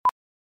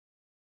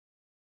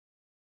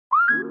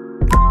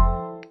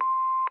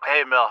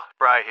Hey, Mel.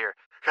 Bri here.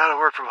 Gotta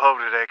work from home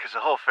today because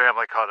the whole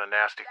family caught a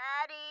nasty...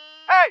 Daddy!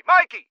 Hey,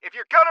 Mikey! If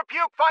you're gonna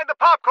puke, find the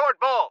popcorn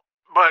bowl!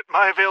 But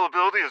my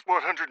availability is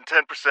 110%.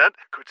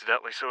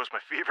 Coincidentally, so is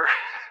my fever.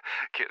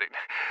 Kidding.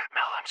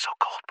 Mel, I'm so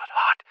cold but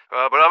hot.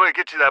 But I'm gonna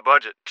get you that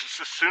budget just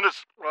as soon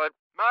as...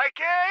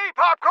 Mikey!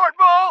 Popcorn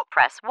bowl!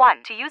 Press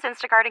 1 to use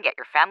Instacart and get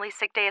your family's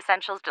sick day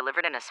essentials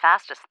delivered in as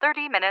fast as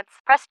 30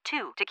 minutes. Press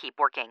 2 to keep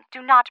working.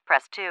 Do not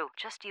press 2.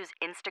 Just use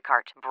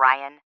Instacart,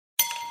 Brian.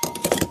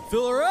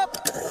 Fill her up.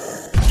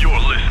 You're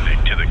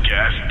listening to the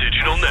Gas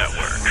Digital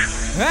Network.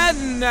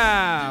 And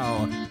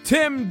now,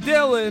 Tim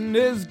Dillon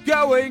is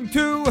going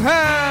to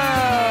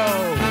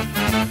hell.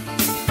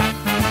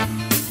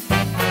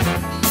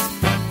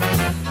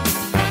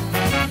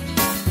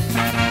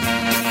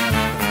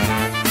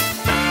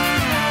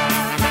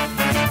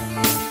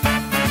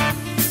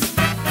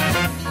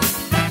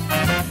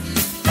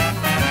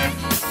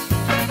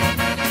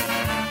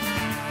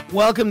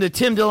 Welcome to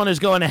Tim Dillon is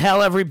Going to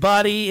Hell,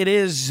 everybody. It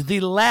is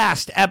the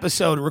last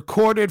episode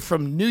recorded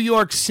from New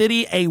York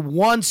City, a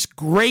once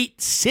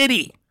great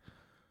city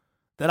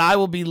that I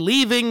will be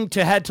leaving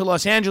to head to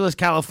Los Angeles,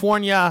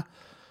 California.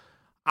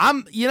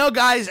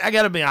 Guys, I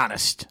got to be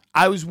honest.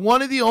 I was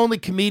one of the only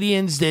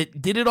comedians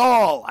that did it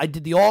all. I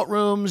did the alt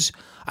rooms.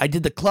 I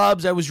did the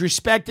clubs. I was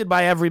respected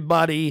by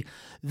everybody.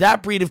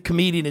 That breed of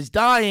comedian is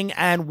dying,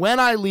 and when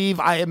I leave,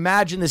 I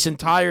imagine this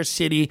entire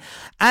city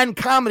and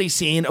comedy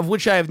scene, of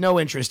which I have no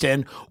interest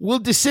in, will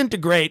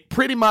disintegrate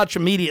pretty much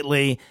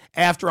immediately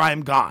after I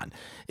am gone.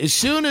 As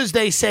soon as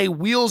they say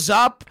wheels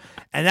up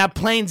and that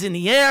plane's in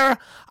the air,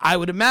 I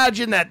would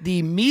imagine that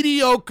the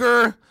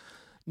mediocre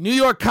New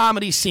York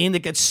comedy scene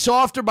that gets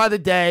softer by the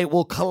day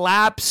will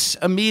collapse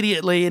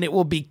immediately, and it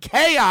will be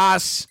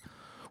chaos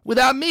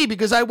without me,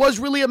 because I was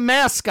really a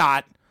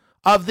mascot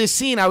of this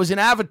scene. I was an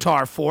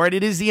avatar for it.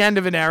 It is the end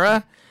of an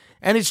era,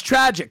 and it's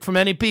tragic for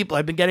many people.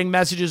 I've been getting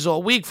messages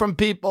all week from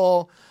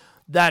people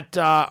that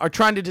are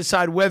trying to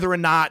decide whether or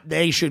not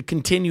they should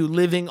continue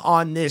living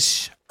on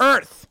this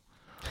earth.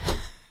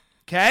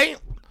 Okay?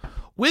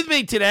 With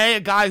me today, a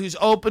guy who's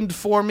opened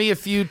for me a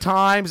few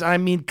times. I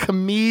mean,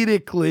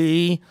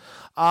 comedically,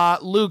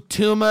 Luke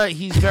Touma.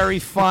 He's very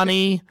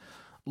funny.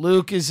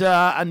 Luke is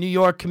a New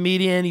York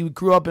comedian. He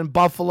grew up in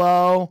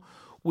Buffalo.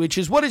 Which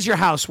is, what is your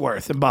house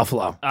worth in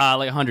Buffalo?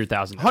 Like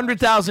 $100,000.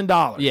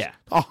 $100,000. Yeah.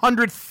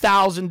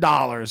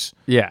 $100,000.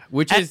 Yeah,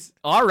 which is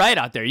all right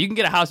out there. You can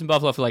get a house in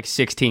Buffalo for like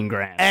 16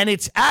 grand. And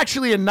it's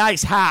actually a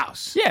nice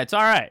house. Yeah, it's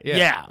all right.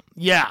 Yeah.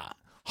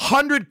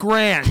 100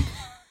 grand.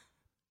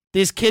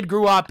 This kid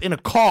grew up in a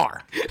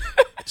car.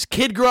 This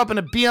kid grew up in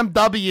a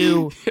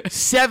BMW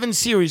 7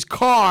 Series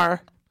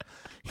car.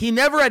 He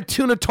never had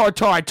tuna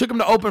tartare. I took him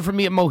to open for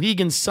me at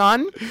Mohegan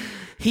Sun.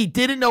 He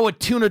didn't know what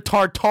tuna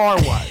tartare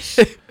was.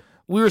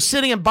 We were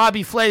sitting in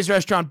Bobby Flay's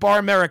restaurant, Bar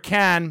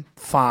American,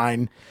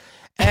 fine,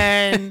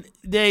 and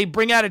they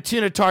bring out a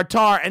tuna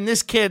tartare, and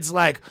this kid's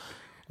like,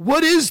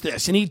 what is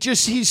this? And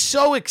he's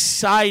so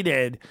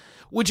excited,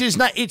 which is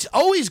not, it's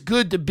always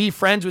good to be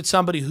friends with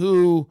somebody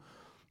who,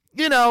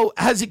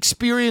 has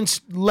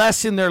experienced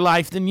less in their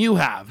life than you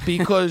have,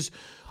 because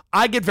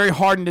I get very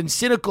hardened and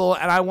cynical,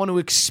 and I want to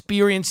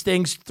experience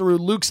things through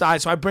Luke's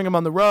eyes, so I bring him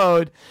on the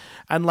road.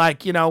 And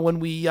when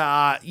we,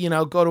 go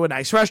to a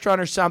nice restaurant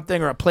or something,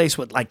 or a place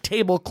with like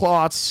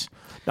tablecloths.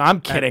 No,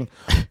 I'm kidding.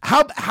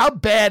 How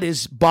bad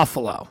is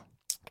Buffalo?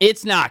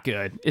 It's not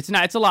good. It's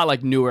not. It's a lot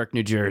like Newark,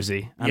 New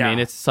Jersey. I mean,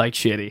 it's like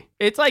shitty.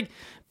 It's like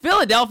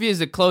Philadelphia is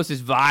the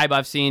closest vibe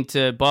I've seen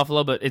to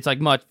Buffalo, but it's like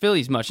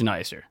Philly's much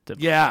nicer.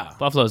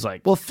 Buffalo's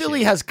like... Well,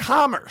 Philly has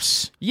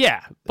commerce.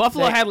 Yeah.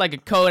 Buffalo had like a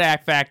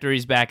Kodak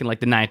factories back in like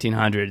the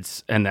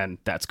 1900s, and then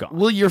that's gone.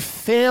 Will your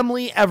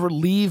family ever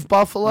leave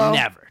Buffalo?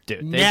 Never,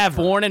 dude. Never.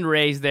 They're born and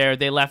raised there.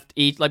 They left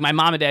each... Like my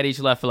mom and dad each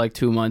left for like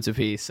 2 months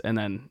apiece, and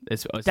then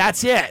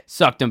that's it.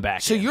 Sucked them back.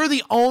 So you're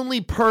the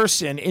only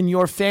person in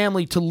your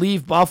family to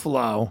leave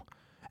Buffalo,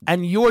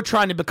 and you're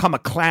trying to become a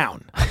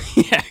clown.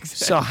 Yeah, exactly.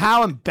 So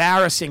how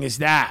embarrassing is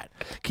that?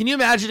 Can you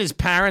imagine his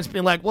parents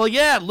being like, well,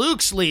 yeah,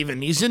 Luke's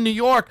leaving. He's in New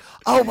York.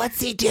 Oh,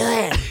 what's he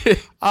doing?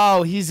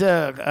 Oh, he's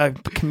a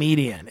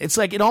comedian. It's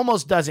like, it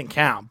almost doesn't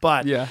count.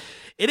 But yeah,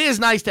 it is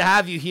nice to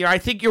have you here. I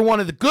think you're one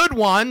of the good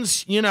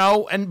ones,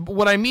 and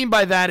what I mean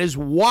by that is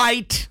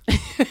white.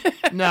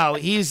 No,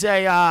 you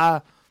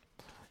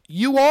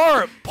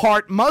are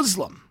part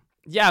Muslim.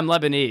 Yeah, I'm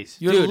Lebanese.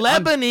 You're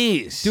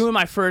Lebanese. I'm doing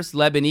my first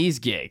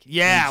Lebanese gig.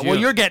 Yeah, well,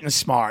 you're getting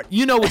smart.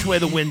 You know which way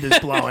the wind is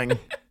blowing.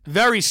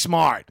 Very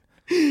smart.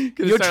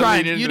 You're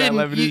trying. You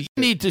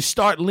need to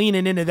start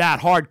leaning into that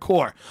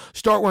hardcore.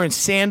 Start wearing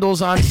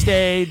sandals on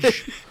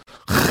stage.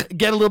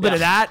 Get a little bit of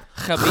that.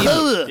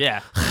 Habibi.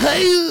 Yeah.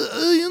 Hey,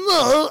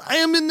 I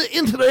am in the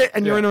internet,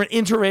 and you're in an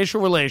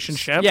interracial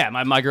relationship. Yeah,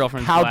 my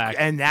girlfriend's black.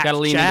 And that's gotta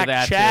lean into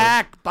that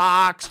check, too.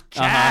 box,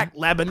 check,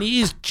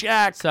 Lebanese,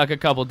 check. Suck a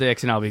couple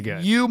dicks and I'll be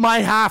good. You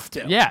might have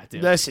to. Yeah,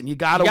 dude. Listen, you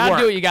gotta do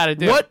work. what you gotta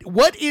do.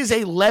 What is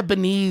a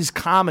Lebanese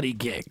comedy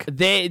gig?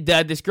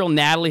 This girl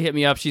Natalie hit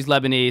me up. She's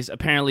Lebanese.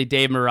 Apparently,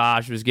 Dave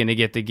Mirage was gonna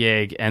get the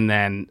gig, and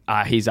then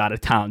he's out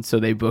of town, so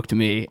they booked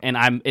me.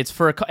 And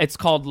it's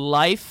called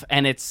Life,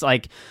 and it's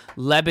like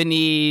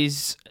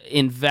Lebanese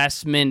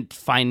investment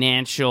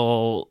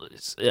financial.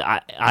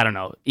 I don't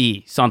know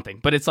something,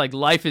 but it's like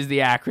Life is the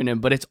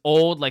acronym, but it's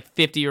old like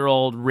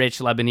 50-year-old rich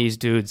Lebanese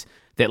dudes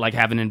that like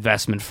have an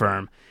investment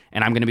firm.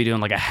 And I'm going to be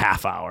doing like a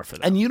half hour for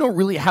them. And you don't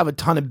really have a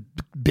ton of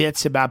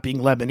bits about being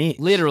Lebanese.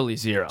 Literally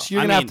zero. So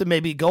you're going to have to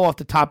maybe go off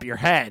the top of your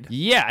head.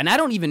 Yeah, and I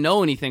don't even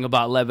know anything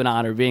about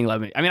Lebanon or being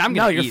Lebanese. I mean, I'm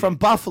going to you're from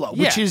Buffalo,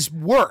 which is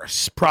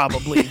worse,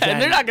 probably.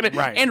 And they're not going to.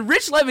 Right. And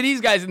rich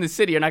Lebanese guys in the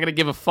city are not going to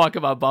give a fuck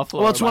about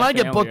Buffalo. Well, it's when I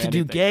get booked to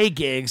do gay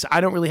gigs,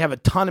 I don't really have a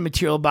ton of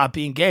material about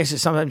being gay. So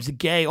sometimes the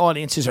gay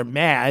audiences are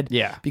mad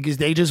because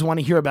they just want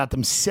to hear about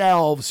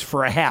themselves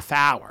for a half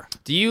hour.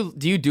 Do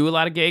you do a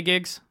lot of gay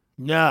gigs?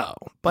 No,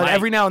 but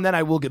every now and then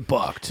I will get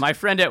booked. My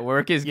friend at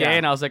work is gay,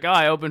 and I was like,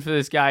 I opened for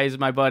this guy. He's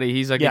my buddy.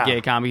 He's like a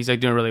gay comic. He's like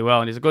doing really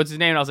well. And he's like, what's his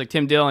name? And I was like,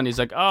 Tim Dillon. He's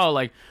like,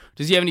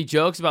 does he have any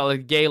jokes about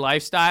like gay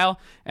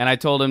lifestyle? And I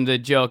told him the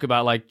joke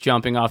about like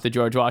jumping off the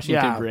George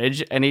Washington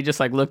Bridge. And he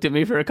just like looked at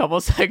me for a couple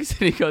of seconds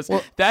and he goes,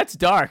 that's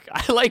dark.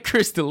 I like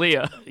Chris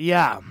D'Elia.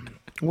 Yeah.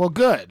 Well,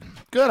 good.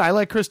 I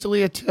like Chris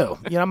D'Elia too.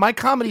 You know, my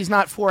comedy's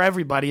not for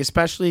everybody,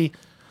 especially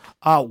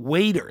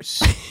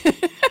waiters.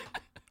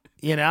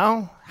 You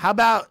know, how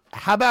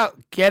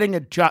about getting a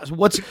job?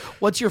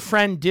 What's your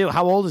friend do?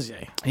 How old is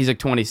he? He's like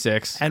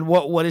 26. And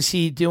what is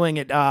he doing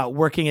at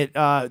working at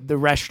the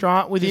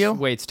restaurant with you?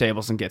 Waits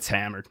tables and gets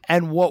hammered.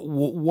 And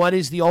what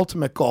is the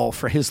ultimate goal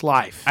for his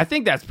life? I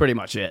think that's pretty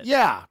much it.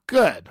 Yeah,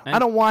 good. I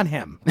don't want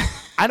him.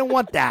 I don't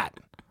want that.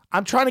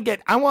 I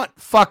want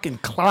fucking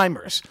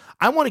climbers.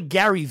 I want a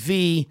Gary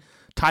V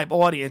type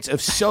audience of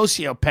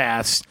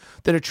sociopaths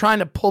that are trying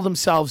to pull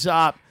themselves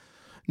up.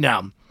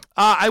 No.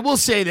 I will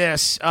say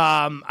this,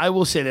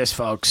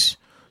 folks.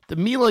 The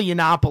Milo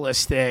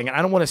Yiannopoulos thing, and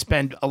I don't want to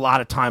spend a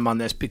lot of time on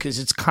this because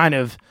it's kind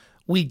of,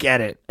 we get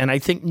it. And I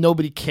think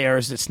nobody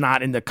cares that's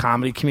not in the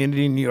comedy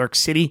community in New York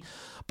City.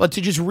 But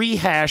to just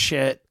rehash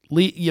it,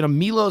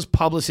 Milo's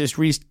publicist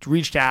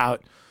reached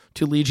out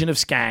to Legion of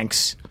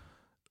Skanks.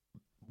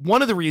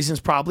 One of the reasons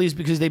probably is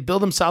because they bill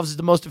themselves as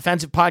the most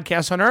offensive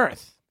podcast on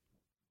earth.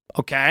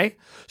 Okay?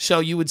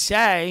 So you would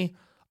say,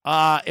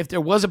 if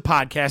there was a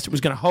podcast that was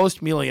going to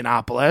host Milo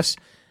Yiannopoulos,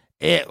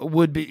 it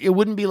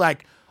wouldn't be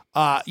like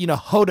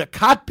Hoda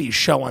Kotb's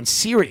show on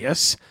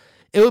Sirius.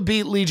 It would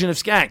be Legion of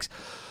Skanks.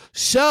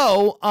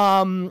 So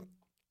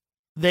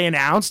they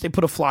announced, they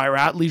put a flyer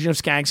out. Legion of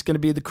Skanks is going to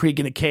be at the Creek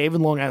in the Cave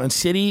in Long Island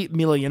City.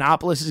 Milo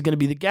Yiannopoulos is going to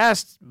be the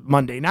guest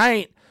Monday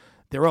night.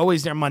 They're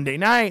always there Monday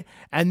night.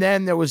 And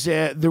then there was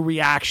the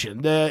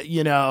reaction,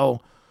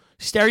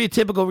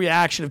 stereotypical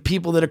reaction of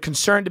people that are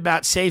concerned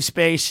about safe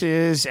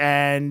spaces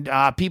and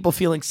people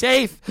feeling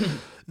safe.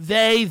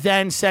 They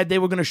then said they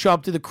were going to show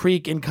up to the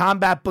Creek in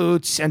combat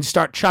boots and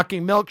start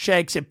chucking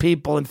milkshakes at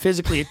people and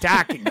physically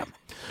attacking them.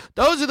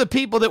 Those are the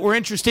people that were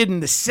interested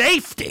in the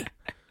safety.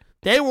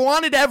 They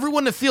wanted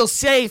everyone to feel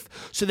safe,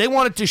 so they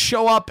wanted to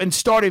show up and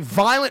start a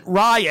violent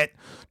riot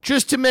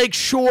just to make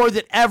sure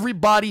that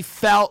everybody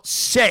felt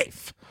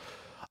safe.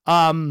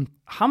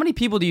 How many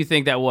people do you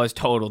think that was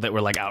total that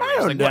were like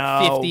outraged? I don't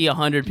know. 50,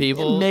 100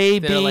 people?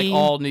 Maybe. That are like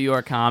all New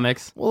York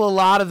comics? Well, a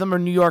lot of them are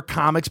New York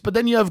comics, but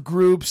then you have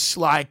groups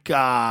like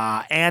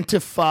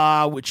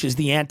Antifa, which is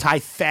the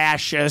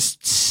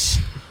anti-fascists,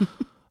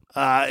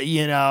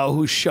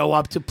 who show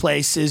up to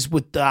places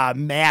with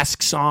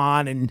masks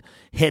on and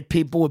hit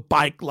people with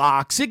bike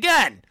locks.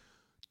 Again,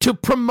 to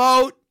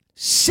promote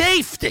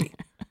safety.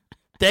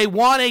 They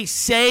want a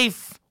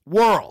safe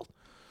world.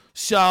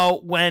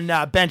 So when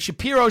Ben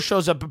Shapiro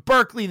shows up at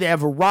Berkeley, they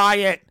have a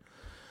riot.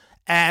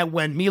 And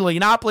when Milo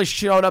Yiannopoulos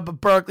showed up at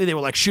Berkeley, they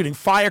were like shooting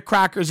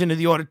firecrackers into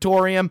the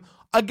auditorium.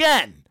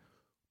 Again,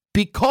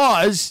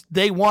 because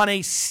they want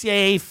a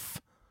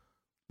safe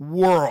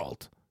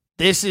world.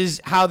 This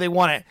is how they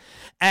want it.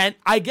 And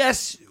I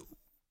guess,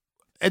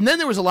 and then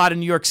there was a lot of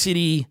New York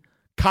City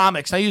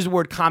comics. I use the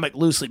word comic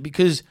loosely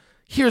because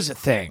here's the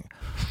thing.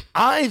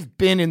 I've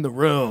been in the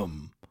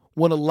room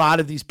when a lot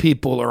of these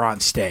people are on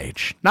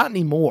stage. Not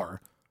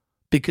anymore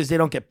because they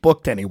don't get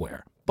booked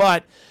anywhere.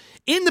 But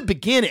in the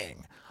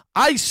beginning,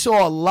 I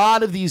saw a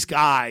lot of these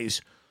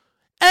guys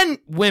and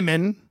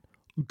women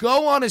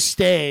go on a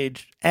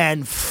stage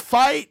and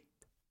fight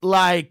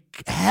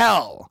like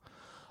hell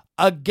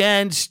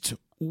against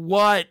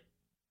what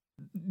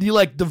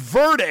the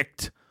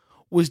verdict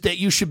was that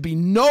you should be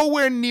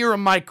nowhere near a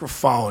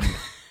microphone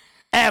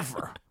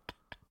ever.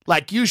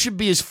 Like you should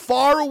be as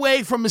far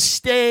away from a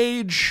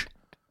stage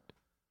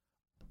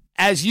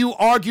as you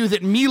argue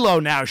that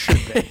Milo now should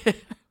be.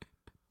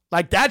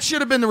 Like, that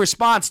should have been the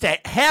response to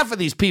half of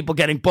these people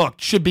getting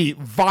booked should be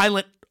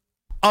violent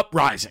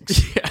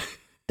uprisings. Yeah.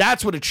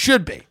 That's what it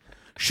should be.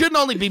 Shouldn't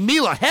only be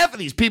Milo. Half of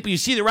these people, you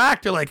see their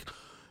actor like,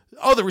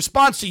 oh, the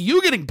response to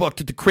you getting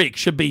booked at the Creek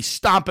should be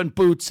stomping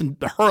boots and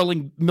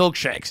hurling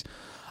milkshakes.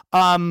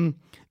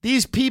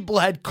 These people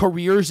had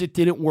careers that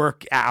didn't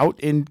work out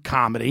in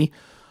comedy.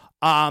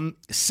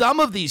 Some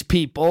of these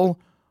people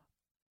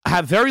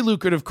have very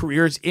lucrative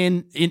careers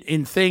in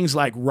things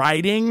like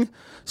writing.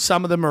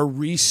 Some of them are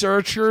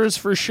researchers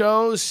for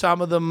shows.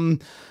 Some of them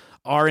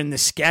are in the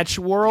sketch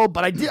world.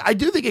 But I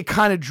do think it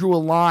kind of drew a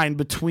line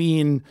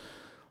between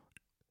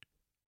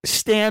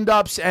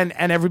stand-ups and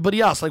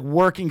everybody else, like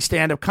working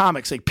stand-up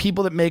comics, like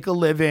people that make a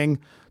living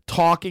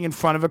talking in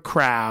front of a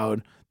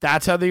crowd.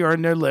 That's how they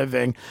earn their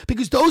living.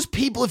 Because those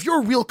people, if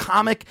you're a real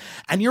comic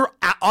and you're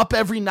up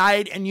every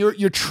night and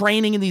you're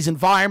training in these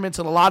environments,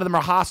 and a lot of them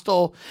are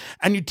hostile,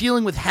 and you're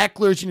dealing with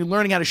hecklers and you're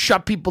learning how to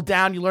shut people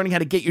down, you're learning how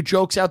to get your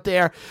jokes out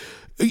there,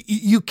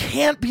 you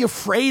can't be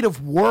afraid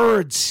of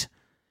words.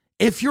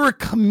 If you're a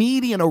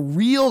comedian, a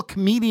real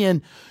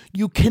comedian,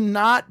 you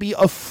cannot be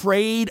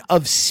afraid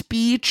of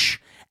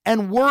speech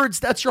and words.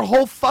 That's your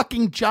whole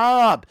fucking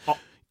job.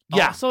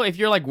 Yeah. Also, if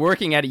you're like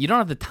working at it, you don't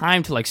have the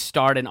time to like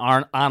start an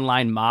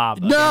online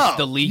mob. No,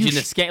 the Legion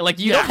of Scam. Like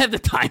you don't have the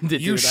time to do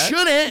that. You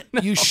shouldn't.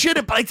 No. You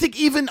shouldn't. But I think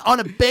even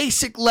on a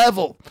basic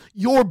level,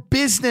 your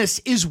business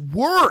is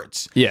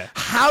words. Yeah.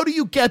 How do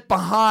you get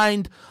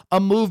behind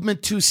a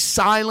movement to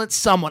silence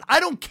someone?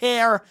 I don't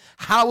care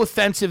how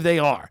offensive they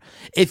are.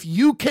 If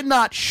you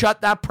cannot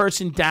shut that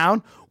person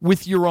down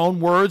with your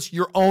own words,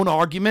 your own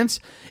arguments,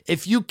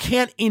 if you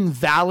can't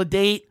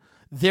invalidate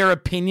their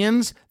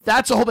opinions,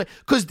 that's a whole bit.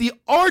 Because the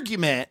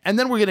argument, and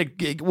then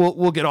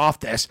we'll get off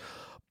this,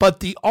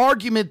 but the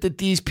argument that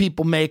these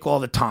people make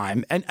all the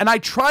time, and I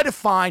try to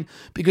find,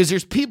 because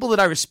there's people that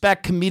I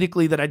respect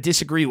comedically that I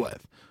disagree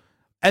with,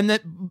 and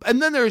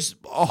then there's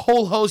a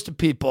whole host of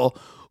people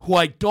who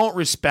I don't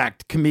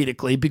respect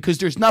comedically because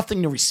there's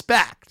nothing to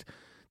respect.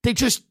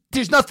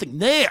 There's nothing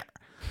there.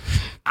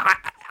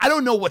 I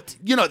don't know what,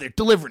 they're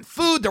delivering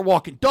food, they're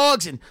walking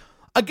dogs, and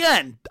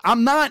again,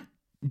 I'm not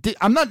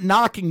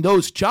knocking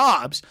those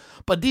jobs,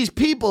 but these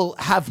people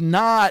have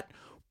not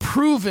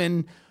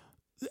proven,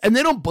 and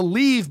they don't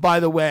believe, by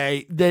the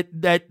way, that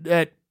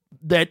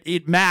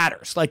it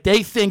matters. Like,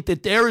 they think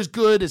that they're as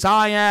good as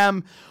I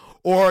am,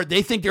 or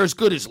they think they're as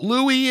good as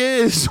Louis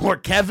is, or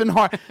Kevin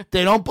Hart.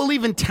 They don't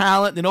believe in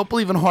talent. They don't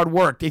believe in hard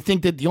work. They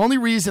think that the only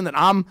reason that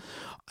I'm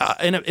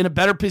in a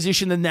better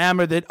position than them,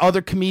 or that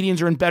other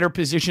comedians are in better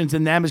positions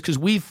than them, is because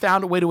we've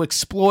found a way to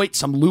exploit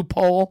some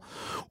loophole,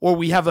 or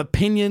we have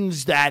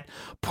opinions that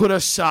put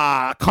us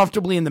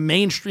comfortably in the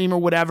mainstream or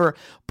whatever.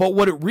 But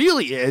what it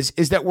really is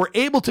that we're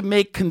able to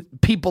make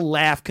people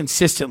laugh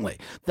consistently.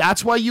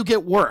 That's why you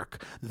get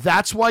work.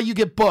 That's why you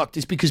get booked,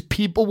 is because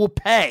people will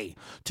pay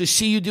to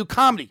see you do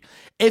comedy.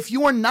 If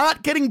you are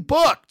not getting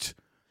booked,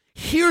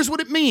 here's what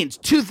it means.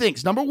 Two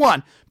things. Number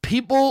one,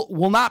 people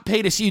will not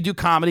pay to see you do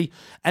comedy.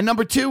 And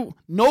number two,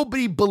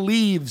 nobody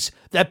believes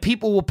that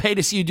people will pay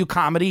to see you do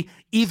comedy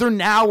either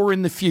now or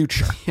in the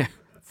future.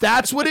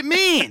 That's what it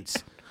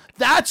means.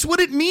 That's what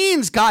it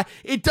means, guy.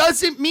 It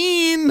doesn't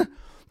mean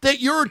that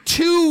you're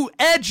too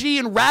edgy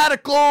and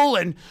radical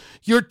and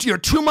you're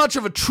too much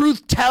of a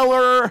truth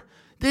teller.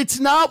 It's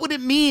not what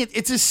it means.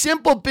 It's a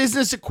simple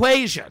business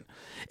equation.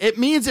 It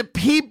means that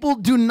people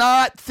do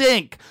not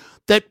think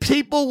that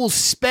people will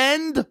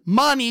spend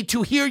money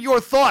to hear your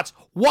thoughts.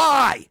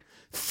 Why?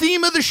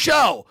 Theme of the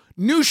show,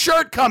 new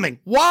shirt coming.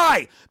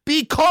 Why?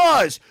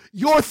 Because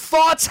your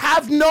thoughts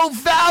have no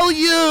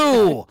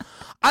value.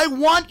 I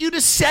want you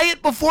to say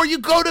it before you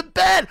go to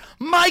bed.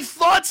 My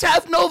thoughts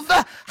have no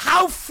value.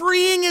 How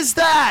freeing is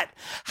that?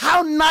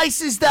 How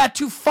nice is that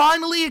to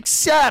finally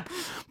accept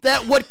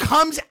that what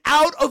comes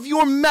out of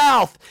your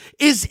mouth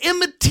is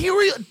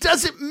immaterial? It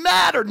doesn't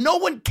matter. No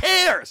one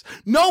cares.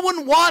 No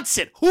one wants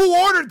it. Who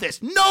ordered this?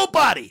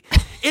 Nobody.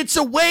 It's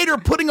a waiter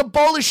putting a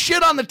bowl of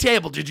shit on the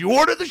table. Did you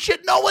order the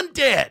shit? No one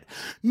did.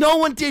 No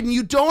one did. And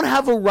you don't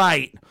have a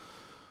right.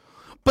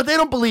 But they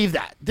don't believe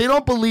that. They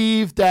don't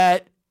believe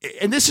that.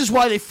 And this is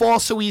why they fall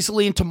so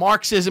easily into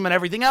Marxism and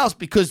everything else,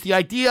 because the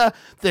idea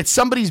that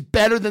somebody's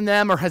better than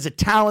them or has a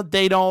talent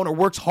they don't or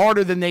works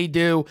harder than they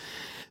do,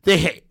 they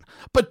hate.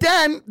 But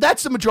then,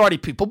 that's the majority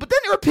of people. But then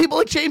there are people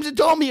like James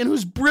Adomian,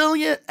 who's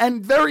brilliant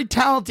and very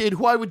talented,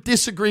 who I would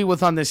disagree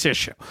with on this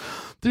issue.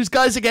 There's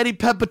guys like Eddie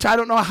Pepitone. I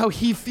don't know how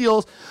he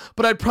feels,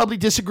 but I'd probably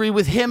disagree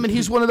with him, and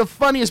he's one of the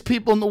funniest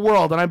people in the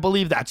world, and I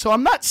believe that. So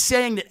I'm not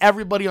saying that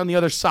everybody on the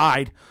other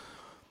side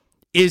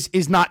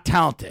is not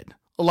talented.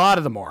 A lot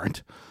of them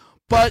aren't.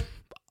 But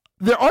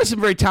there are some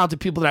very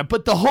talented people that.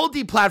 But the whole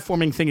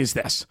deplatforming thing is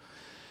this.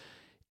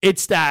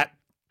 It's that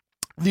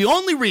the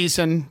only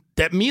reason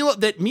that Milo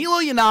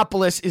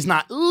Yiannopoulos is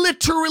not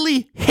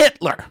literally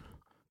Hitler,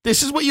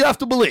 this is what you have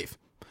to believe.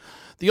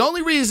 The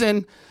only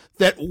reason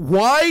that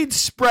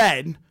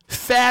widespread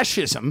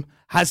fascism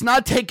has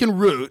not taken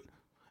root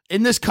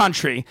in this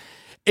country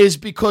is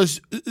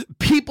because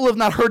people have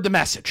not heard the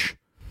message.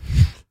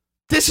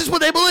 This is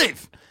what they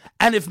believe.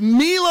 And if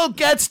Milo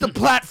gets the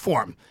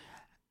platform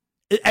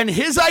and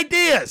his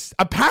ideas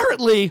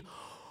apparently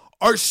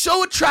are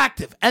so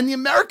attractive and the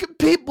American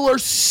people are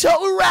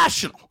so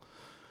irrational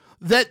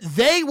that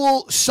they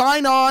will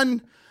sign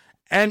on.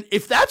 And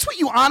if that's what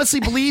you honestly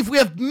believe, we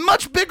have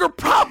much bigger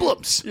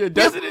problems. Yeah,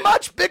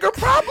 much bigger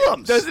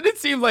problems. Doesn't it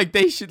seem like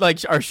they should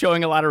are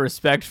showing a lot of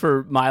respect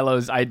for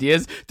Milo's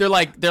ideas? They're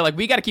like,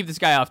 we got to keep this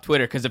guy off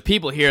Twitter because if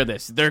people hear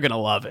this, they're gonna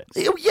love it.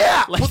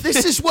 Yeah. Well,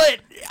 this is what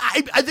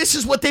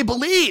they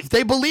believe.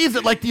 They believe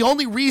that the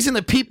only reason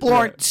that people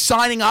aren't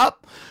signing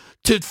up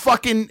to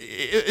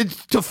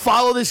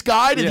follow this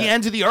guy to the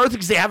ends of the earth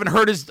because they haven't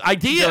heard his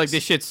ideas. They're like,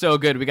 this shit's so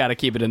good, we got to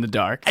keep it in the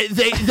dark.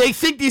 They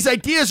think these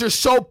ideas are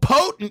so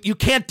potent, you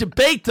can't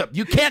debate them.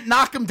 You can't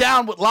knock them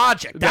down with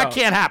logic. That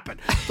can't happen.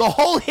 The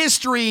whole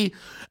history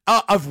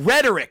of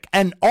rhetoric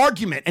and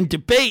argument and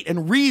debate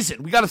and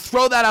reason, we got to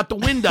throw that out the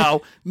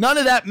window. None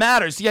of that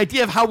matters. The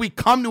idea of how we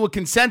come to a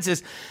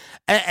consensus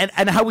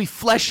and how we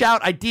flesh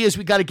out ideas,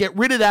 we got to get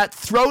rid of that,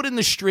 throw it in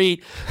the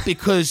street,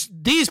 because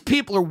these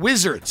people are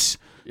wizards.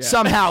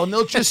 Somehow, and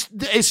they'll just,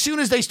 as soon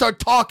as they start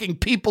talking,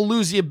 people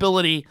lose the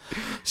ability.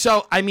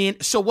 So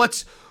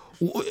the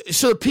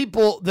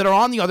people that are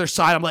on the other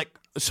side, I'm like,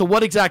 so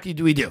what exactly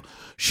do we do?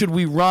 Should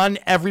we run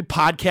every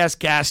podcast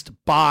guest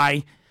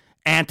by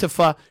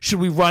Antifa? Should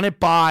we run it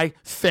by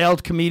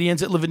failed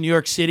comedians that live in New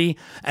York City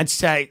and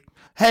say,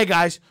 hey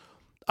guys,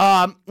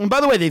 and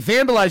by the way, they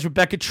vandalized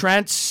Rebecca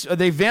Trent's.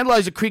 They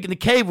vandalized the Creek in the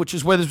Cave, which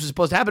is where this was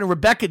supposed to happen. And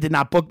Rebecca did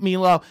not book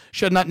Milo.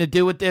 She had nothing to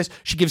do with this.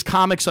 She gives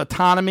comics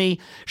autonomy.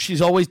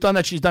 She's always done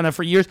that. She's done that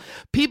for years.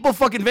 People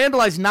fucking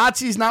vandalize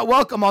Nazis not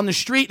welcome on the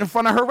street in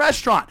front of her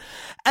restaurant.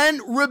 And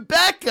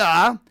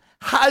Rebecca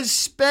has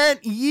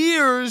spent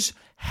years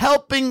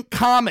helping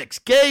comics,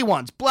 gay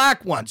ones,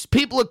 black ones,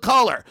 people of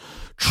color,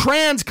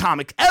 trans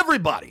comics,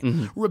 everybody.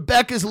 Mm-hmm.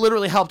 Rebecca's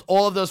literally helped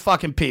all of those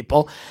fucking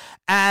people.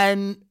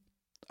 And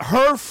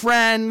her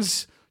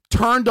friends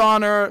turned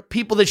on her,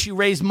 people that she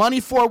raised money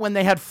for when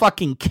they had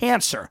fucking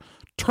cancer,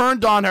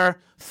 turned on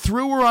her,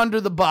 threw her under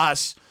the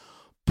bus,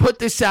 put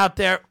this out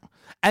there.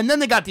 And then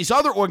they got these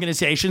other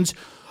organizations,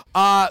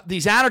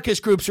 these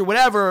anarchist groups or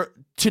whatever,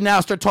 to now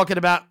start talking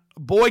about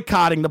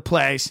boycotting the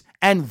place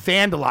and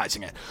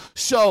vandalizing it.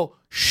 So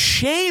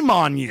shame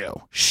on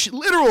you,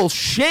 literal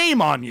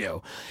shame on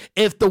you.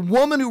 If the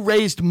woman who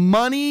raised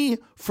money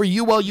for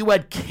you while you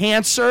had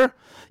cancer,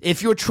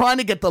 if you're trying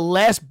to get the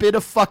last bit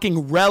of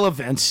fucking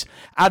relevance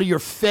out of your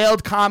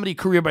failed comedy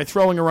career by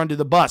throwing her under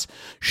the bus,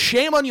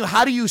 shame on you.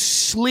 How do you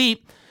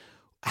sleep?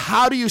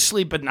 How do you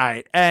sleep at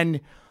night?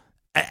 And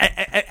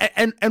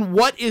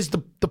what is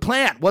the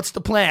plan? What's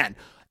the plan?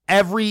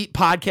 Every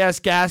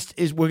podcast guest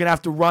we're going to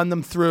have to run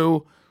them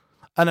through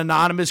an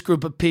anonymous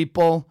group of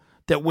people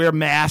that wear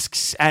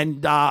masks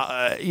and,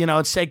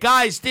 and say,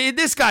 guys,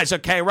 this guy's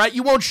okay, right?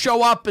 You won't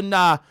show up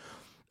and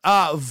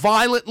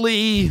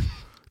violently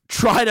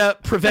try to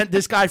prevent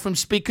this guy from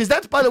speaking. Because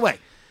that's, by the way,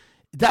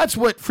 that's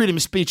what freedom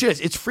of speech is.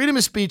 It's freedom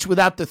of speech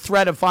without the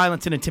threat of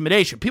violence and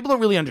intimidation. People don't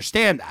really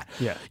understand that.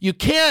 Yeah. You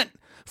can't,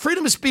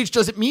 freedom of speech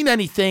doesn't mean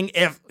anything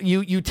if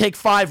you take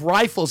 5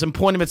 rifles and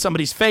point them at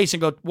somebody's face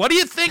and go, what do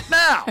you think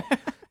now?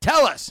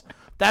 Tell us.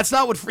 That's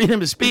not what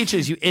freedom of speech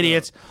is, you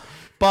idiots.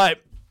 But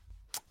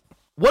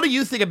what do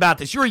you think about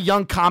this? You're a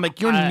young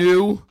comic. You're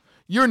new.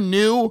 You're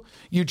new.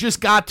 You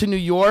just got to New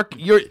York.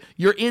 You're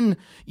in,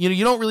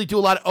 you don't really do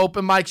a lot of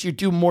open mics. You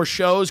do more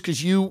shows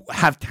because you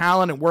have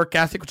talent and work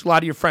ethic, which a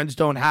lot of your friends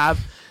don't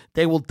have.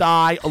 They will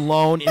die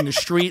alone in the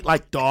street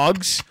like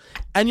dogs,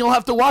 and you'll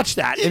have to watch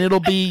that, and it'll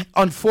be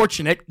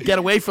unfortunate. Get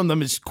away from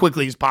them as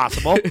quickly as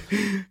possible.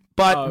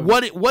 But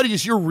what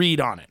is your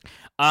read on it?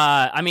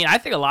 I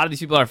think a lot of these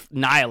people are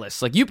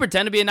nihilists. Like, you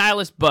pretend to be a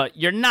nihilist, but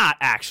you're not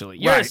actually.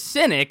 You're a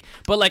cynic,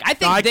 but I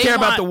think I care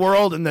about the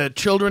world and the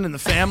children and the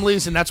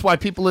families, and that's why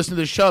people listen to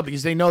this show,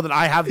 because they know that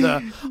I have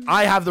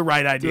the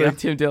right idea. Like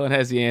Tim Dillon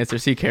has the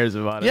answers. He cares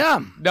about it. Yeah.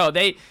 No,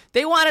 they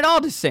want it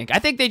all to sink. I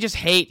think they just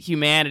hate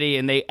humanity,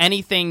 and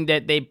anything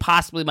that they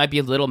possibly might be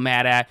a little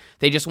mad at,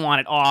 they just want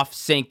it off,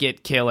 sink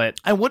it, kill it.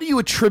 And what do you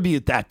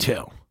attribute that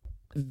to?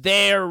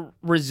 They're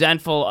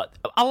resentful.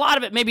 A lot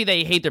of it, maybe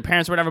they hate their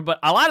parents or whatever, but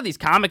a lot of these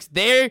comics,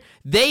 they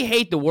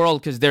hate the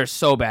world because they're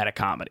so bad at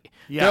comedy.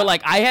 Yeah. They're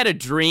like, I had a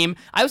dream.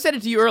 I said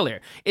it to you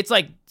earlier. It's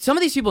like some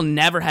of these people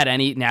never had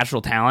any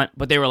natural talent,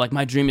 but they were like,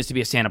 my dream is to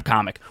be a stand-up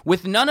comic.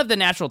 With none of the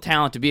natural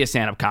talent to be a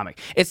stand-up comic.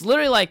 It's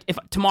literally like if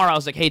tomorrow I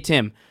was like, hey,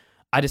 Tim,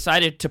 I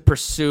decided to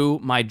pursue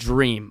my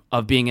dream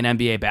of being an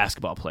NBA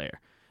basketball player.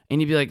 And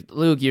you'd be like,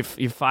 Luke, you're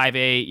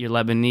 5'8", you're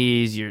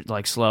Lebanese, you're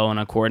like slow and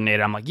uncoordinated.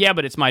 I'm like, yeah,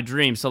 but it's my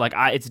dream. So like,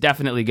 it's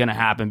definitely going to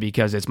happen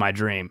because it's my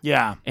dream.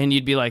 Yeah. And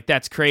you'd be like,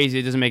 that's crazy.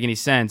 It doesn't make any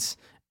sense.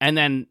 And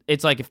then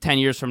it's like if 10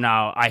 years from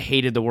now, I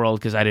hated the world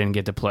because I didn't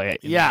get to play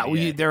it. Yeah,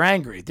 they're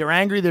angry. They're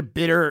angry. They're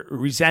bitter,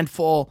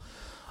 resentful.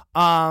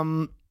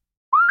 Oh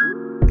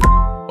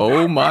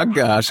my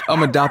gosh,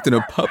 I'm adopting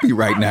a puppy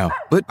right now.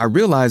 But I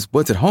realize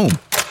what's at home.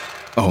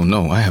 Oh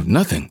no, I have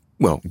nothing.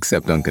 Well,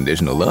 except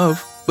unconditional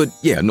love. But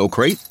yeah, no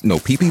crate, no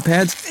pee-pee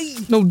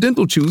pads, no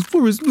dental chews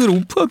for his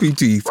little puppy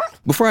teeth.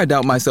 Before I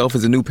doubt myself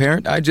as a new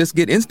parent, I just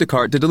get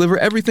Instacart to deliver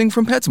everything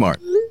from PetSmart.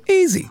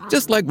 Easy,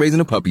 just like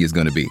raising a puppy is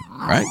gonna be,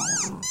 right?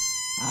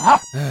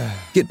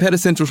 Get Pet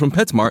Essentials from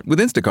PetSmart with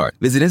Instacart.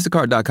 Visit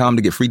instacart.com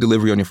to get free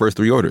delivery on your first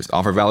 3 orders.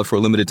 Offer valid for a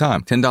limited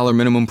time. $10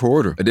 minimum per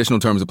order. Additional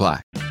terms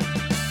apply.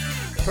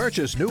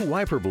 Purchase new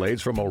wiper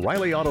blades from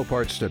O'Reilly Auto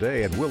Parts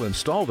today and we'll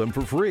install them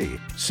for free.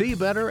 See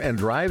better and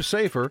drive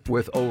safer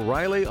with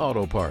O'Reilly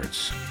Auto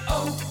Parts.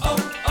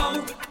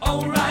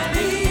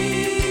 O'Reilly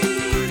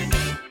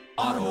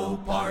Auto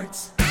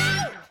Parts.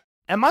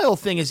 And my whole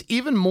thing is,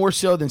 even more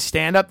so than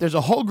stand-up, there's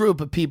a whole group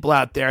of people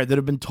out there that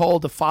have been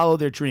told to follow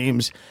their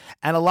dreams,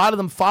 and a lot of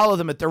them follow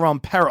them at their own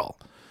peril.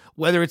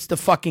 Whether it's the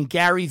fucking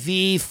Gary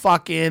Vee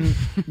fucking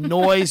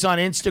noise on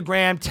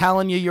Instagram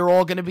telling you you're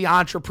all going to be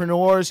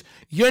entrepreneurs.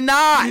 You're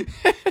not.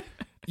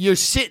 You're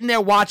sitting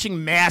there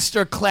watching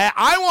Master Class.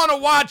 I want to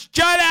watch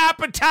Judd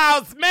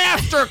Apatow's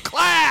Master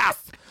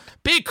Class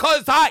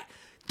because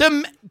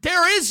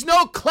there is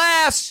no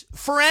class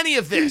for any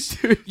of this.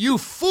 You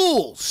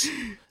fools.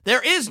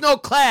 There is no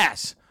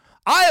class.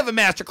 I have a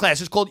master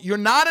class. It's called You're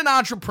Not an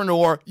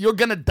Entrepreneur. You're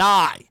going to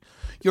die.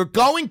 You're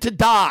going to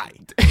die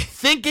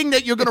thinking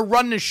that you're going to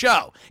run the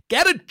show.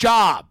 Get a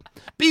job.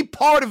 Be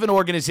part of an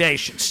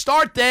organization.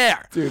 Start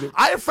there. Dude.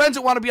 I have friends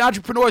that want to be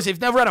entrepreneurs.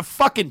 They've never had a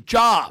fucking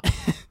job.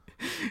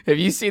 Have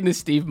you seen the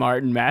Steve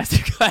Martin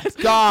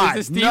Masterclass? God,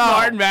 There's a Steve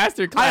Martin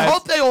Masterclass. I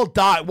hope they all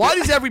die. Why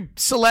does every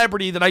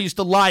celebrity that I used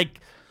to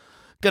like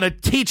gonna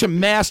teach a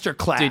master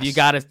class? Dude, you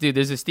gotta,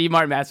 there's a Steve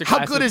Martin master class.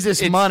 How good is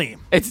this money?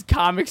 It's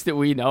comics that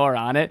we know are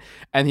on it.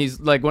 And he's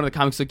like, one of the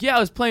comics like, yeah, I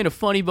was playing a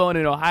funny bone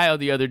in Ohio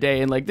the other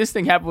day, and like this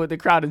thing happened with the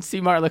crowd, and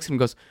Steve Martin looks at him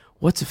and goes,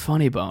 what's a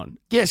funny bone?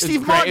 Yeah,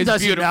 Steve Martin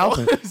doesn't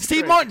know.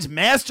 Steve Martin's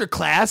master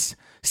class.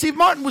 Steve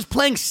Martin was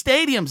playing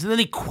stadiums and then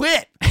he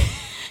quit.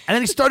 And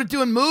then he started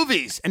doing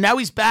movies. And now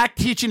he's back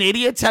teaching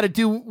idiots how to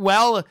do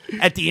well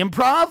at the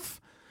Improv.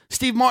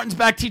 Steve Martin's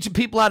back teaching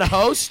people how to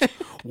host.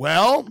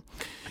 Well,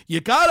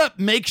 you got to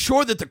make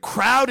sure that the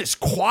crowd is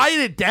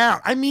quieted down.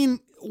 I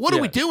mean, what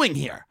are we doing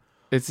here?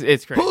 It's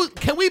crazy.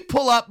 Can we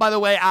pull up, by the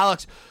way,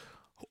 Alex,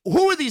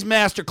 who are these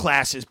master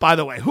classes, by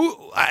the way?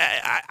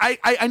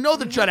 I know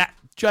that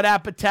Judd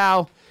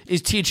Apatow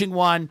is teaching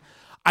one.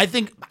 I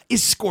think,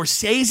 is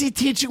Scorsese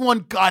teaching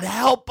one? God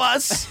help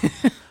us.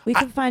 We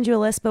can find you a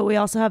list, but we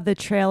also have the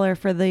trailer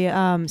for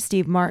the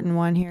Steve Martin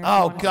one here.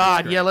 Oh,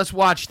 God. Yeah, let's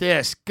watch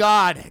this.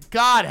 God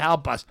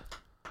help us.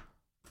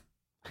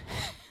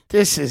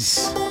 This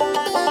is...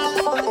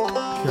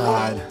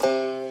 God.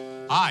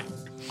 Hi,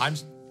 I'm...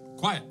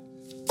 Quiet.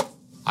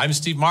 I'm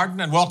Steve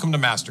Martin, and welcome to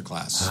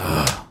Masterclass.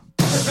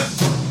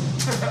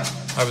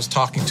 I was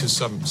talking to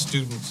some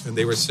students, and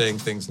they were saying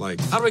things like,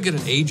 how do I get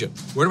an agent?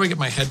 Where do I get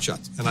my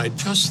headshots? And I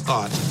just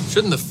thought,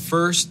 shouldn't the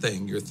first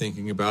thing you're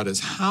thinking about is,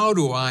 how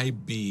do I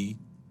be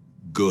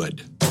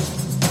good?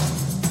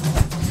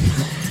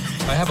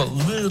 I have a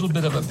little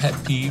bit of a pet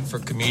peeve for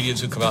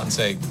comedians who come out and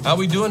say, how are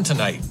we doing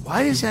tonight?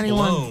 Why does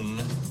anyone... Blown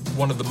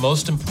one of the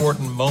most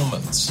important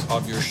moments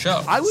of your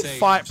show. I would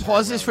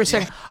pause this for a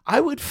second. I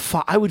would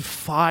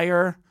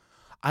fire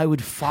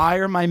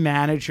my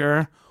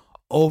manager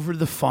over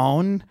the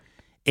phone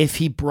if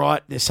he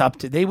brought this up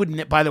to. They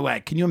would. By the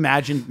way, can you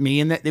imagine me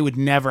in that? They would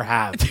never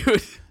have.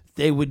 Dude.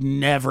 They would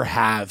never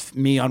have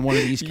me on one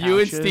of these couches. You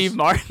and Steve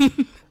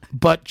Martin.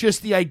 But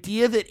just the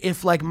idea that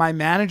if like my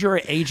manager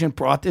or agent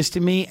brought this to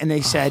me and they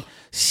said,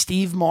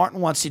 Steve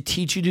Martin wants to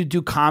teach you to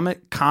do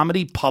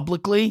comedy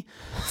publicly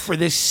for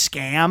this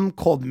scam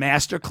called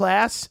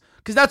Masterclass,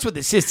 because that's what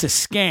this is, it's a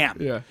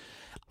scam. Yeah.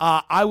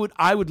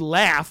 I would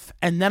laugh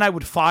and then I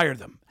would fire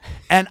them.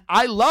 And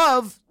I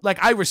love, like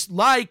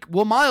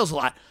Will Miles a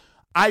lot.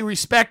 I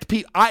respect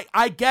people.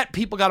 I get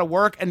people got to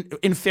work. And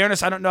in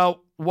fairness, I don't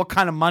know what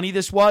kind of money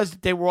this was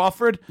that they were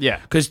offered.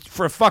 Yeah. Because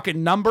for a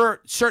fucking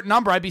certain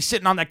number, I'd be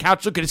sitting on that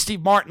couch looking at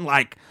Steve Martin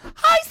like,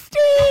 hi,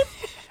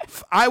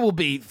 Steve. I will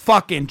be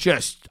fucking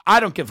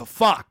I don't give a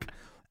fuck.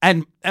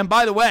 And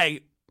by the way,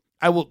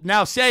 I will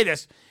now say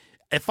this.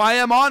 If I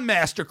am on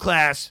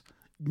Masterclass,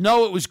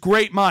 know it was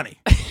great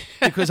money.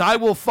 Because I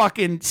will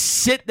fucking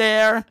sit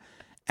there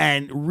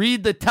and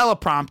read the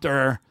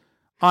teleprompter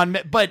on.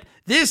 But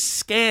this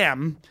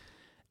scam...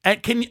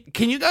 And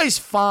can you guys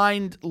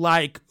find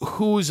like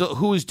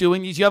who's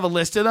doing these? You have a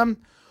list of them.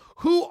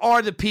 Who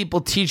are the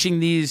people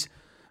teaching these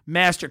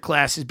master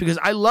classes? Because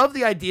I love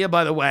the idea,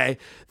 by the way,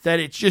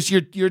 that it's just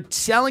you're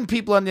selling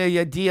people on the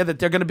idea that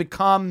they're going to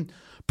become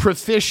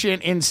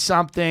proficient in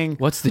something.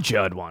 What's the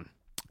Judd one?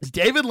 It's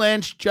David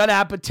Lynch, Judd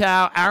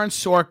Apatow, Aaron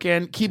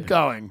Sorkin. Keep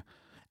going.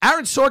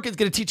 Aaron Sorkin's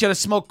going to teach you how to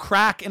smoke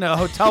crack in a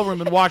hotel room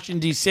in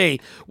Washington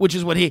D.C., which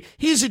is what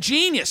he's a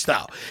genius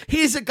though.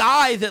 He's a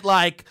guy that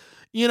like.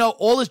 You know,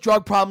 all his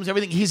drug problems,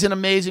 everything. He's an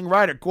amazing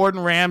writer. Gordon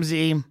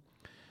Ramsay,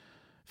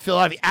 Phil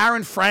Ivey,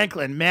 Aaron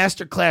Franklin,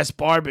 Masterclass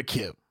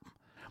Barbecue.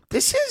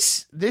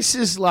 This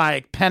is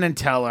like Penn and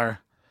Teller,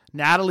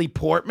 Natalie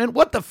Portman.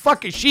 What the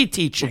fuck is she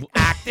teaching?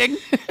 Acting?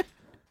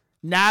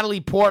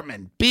 Natalie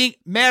Portman.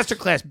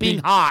 Masterclass, being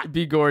hot.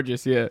 Be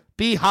gorgeous, yeah.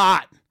 Be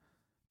hot.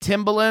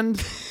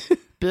 Timbaland.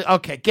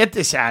 Okay, get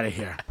this out of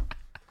here.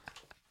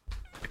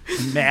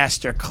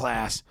 Master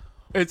class.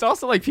 It's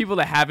also like people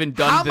that haven't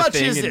done the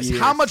thing in years. How much is this?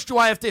 How much do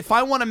I have to, if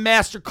I want a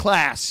master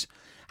class,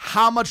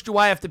 how much do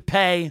I have to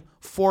pay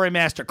for a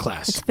master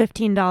class? It's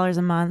 $15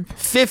 a month.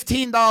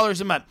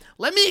 $15 a month.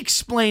 Let me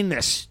explain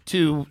this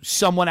to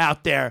someone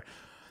out there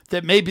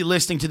that may be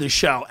listening to the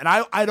show. And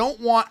I don't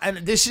want, and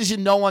this is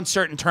in no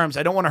uncertain terms,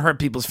 I don't want to hurt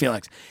people's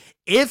feelings.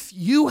 If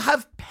you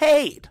have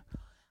paid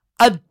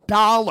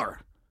 $1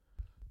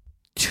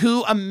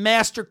 to a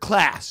master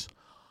class,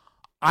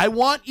 I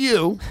want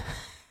you,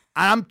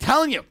 I'm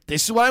telling you,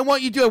 this is what I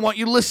want you to do. I want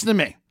you to listen to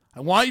me. I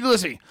want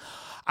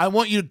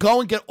you to go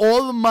and get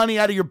all the money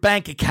out of your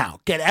bank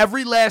account. Get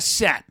every last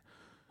cent.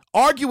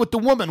 Argue with the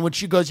woman when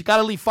she goes, you got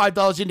to leave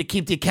 $5 in to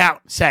keep the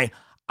account. Say,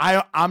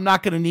 I'm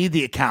not going to need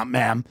the account,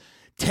 ma'am.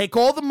 Take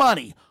all the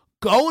money.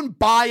 Go and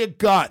buy a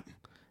gun.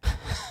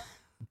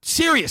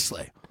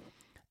 Seriously.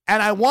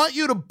 And I want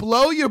you to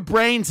blow your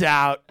brains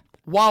out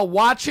while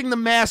watching the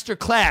master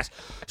class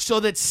so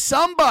that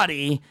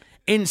somebody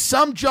in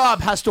some job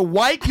has to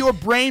wipe your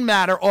brain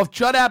matter off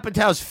Judd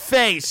Apatow's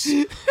face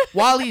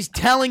while he's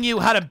telling you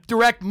how to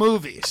direct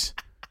movies.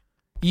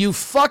 You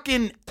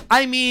fucking,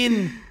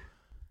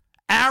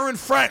 Aaron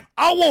Frank,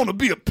 I want to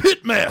be a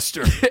pit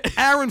master.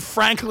 Aaron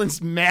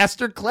Franklin's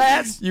master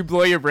class. You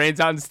blow your brains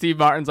out and Steve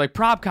Martin's like,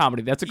 prop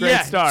comedy. That's a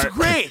great start. It's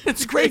great.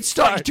 It's a great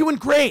start. You're doing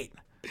great.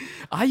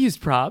 I use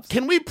props.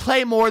 Can we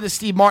play more of the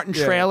Steve Martin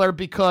trailer?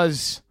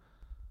 Because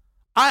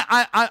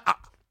I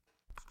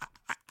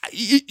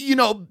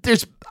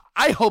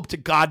hope to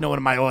God no one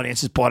in my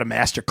audience has bought a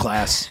master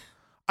class.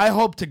 I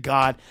hope to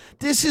God.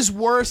 This is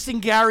worse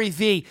than Gary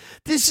Vee.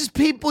 This is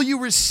people you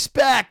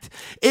respect.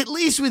 At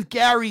least with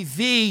Gary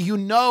Vee, you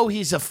know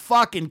he's a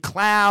fucking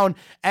clown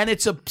and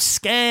it's a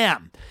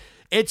scam.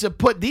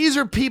 These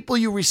are people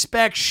you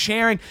respect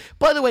sharing.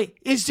 By the way,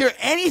 is there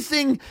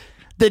anything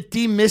that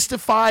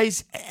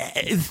demystifies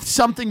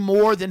something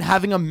more than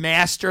having a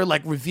master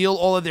like reveal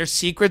all of their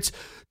secrets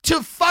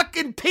to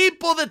fucking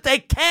people that they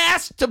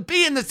cast to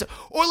be in this?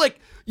 Or like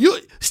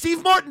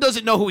Steve Martin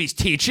doesn't know who he's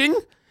teaching.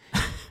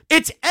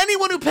 It's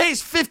anyone who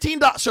pays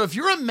 $15. So if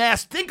you're a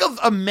master, think of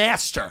a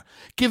master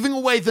giving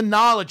away the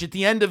knowledge at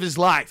the end of his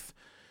life.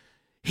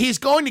 He's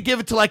going to give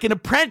it to like an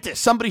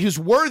apprentice, somebody who's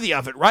worthy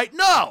of it, right?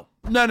 No.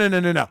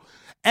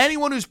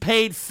 Anyone who's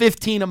paid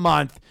 $15 a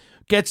month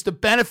gets the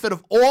benefit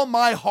of all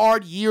my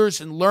hard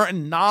years and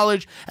learning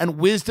knowledge and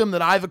wisdom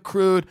that I've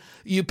accrued.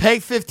 You pay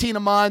 $15 a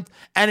month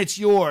and it's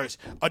yours.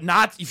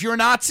 If you're a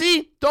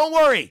Nazi, don't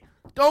worry.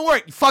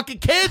 You fucking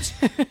kids,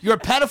 you're a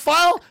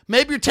pedophile.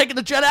 Maybe you're taking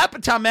the Judd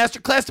Apatow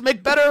masterclass to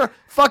make better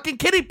fucking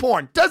kiddie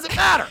porn. Doesn't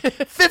matter.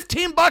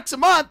 $15 a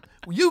month,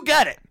 you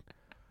get it.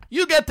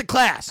 You get the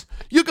class.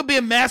 You could be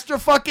a master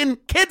fucking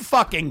kid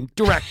fucking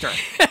director.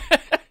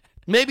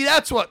 Maybe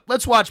that's what.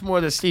 Let's watch more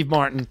of this Steve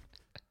Martin.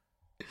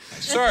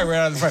 Sorry, we're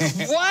out of the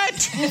front.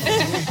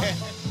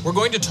 What? We're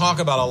going to talk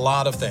about a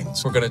lot of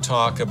things. We're going to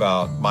talk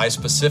about my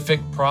specific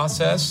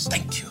process.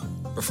 Thank you.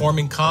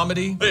 Performing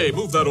comedy. Hey,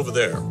 move that over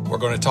there. We're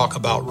going to talk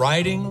about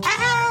writing.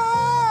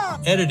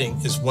 Editing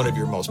is one of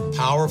your most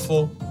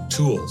powerful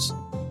tools.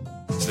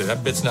 So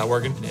that bit's not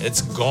working.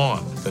 It's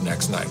gone the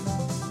next night.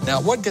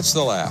 Now, what gets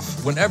the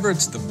laugh? Whenever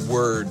it's the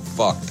word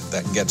fucked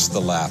that gets the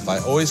laugh, I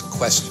always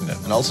question it.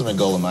 An ultimate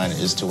goal of mine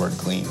is to work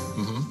clean.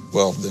 Mm-hmm.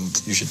 Well, then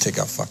you should take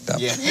out fucked up.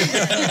 Yeah.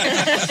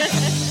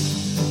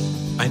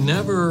 I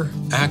never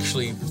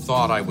actually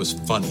thought I was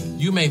funny.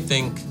 You may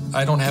think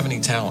I don't have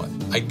any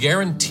talent. I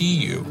guarantee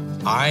you,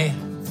 I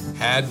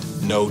had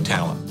no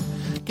talent.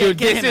 Get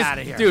him out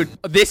of here. Dude,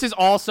 this is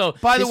also,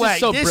 by the way,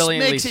 so this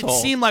makes it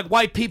sold. seem like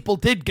white people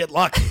did get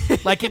lucky.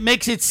 Like it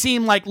makes it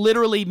seem like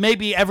literally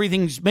maybe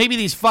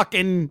these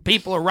fucking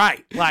people are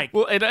right. Like,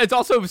 well, it's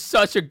also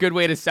such a good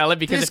way to sell it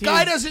because this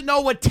guy doesn't know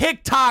what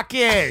TikTok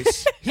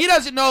is. He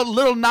doesn't know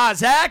Lil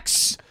Nas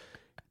X.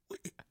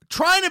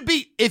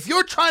 If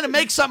you're trying to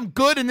make something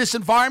good in this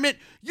environment,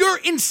 you're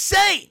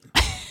insane.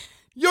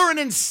 You're an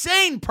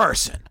insane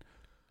person.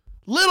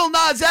 Lil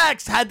Nas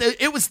X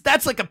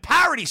that's like a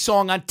parody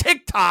song on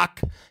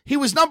TikTok. He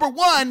was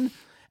 #1,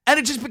 and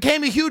it just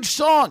became a huge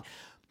song.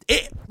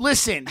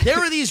 Listen, there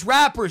are these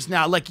rappers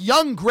now, like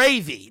Young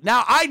Gravy.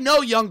 Now, I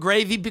know Young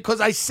Gravy because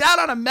I sat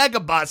on a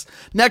megabus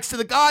next to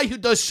the guy who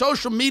does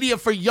social media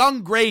for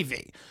Young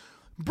Gravy.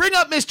 Bring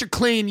up Mr.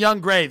 Clean,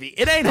 Young Gravy.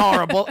 It ain't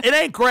horrible. It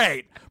ain't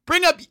great.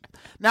 Bring up...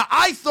 Now,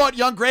 I thought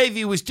Young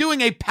Gravy was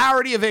doing a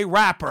parody of a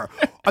rapper,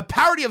 a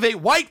parody of a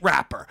white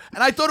rapper,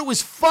 and I thought it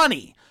was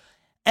funny.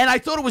 And I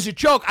thought it was a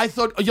joke. I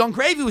thought Young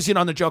Gravy was in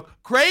on the joke.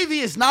 Gravy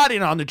is not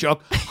in on the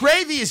joke.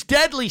 Gravy is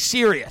deadly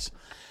serious.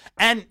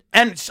 And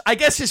I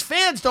guess his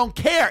fans don't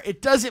care.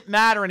 It doesn't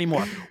matter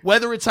anymore.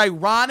 Whether it's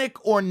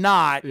ironic or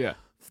not. Yeah.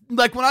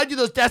 Like when I do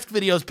those desk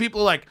videos,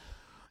 people are like,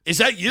 is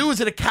that you?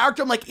 Is it a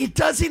character? I'm like, it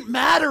doesn't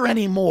matter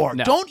anymore.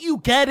 No. Don't you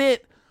get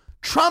it?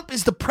 Trump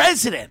is the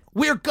president.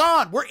 We're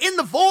gone. We're in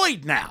the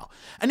void now.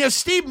 And there's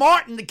Steve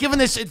Martin giving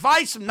this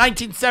advice from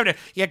 1970.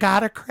 You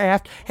gotta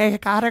craft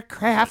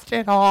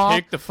it all.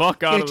 Take the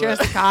fuck out of it. You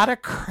just gotta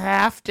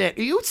craft it.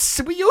 You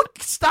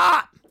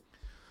stop.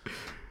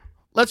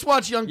 Let's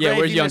watch Young Gravy,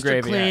 where's Young Mr.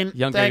 Gravy? Clean. At?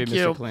 Young Thank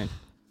Gravy, you. Mr. Clean.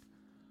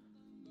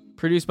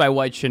 Produced by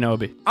White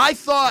Shinobi. I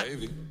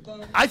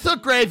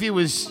thought Gravy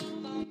was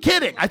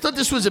kidding. I thought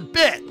this was a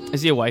bit.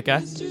 Is he a white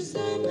guy?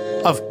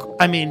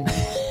 I mean,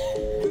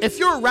 if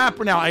you're a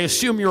rapper now, I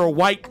assume you're a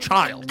white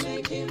child.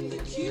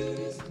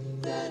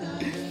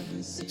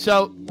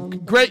 So,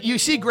 great. You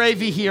see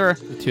Gravy here.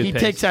 He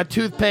takes out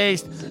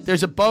toothpaste.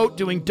 There's a boat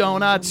doing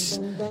donuts.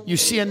 You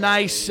see a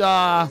nice. You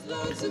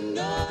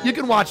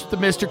can watch the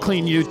Mr.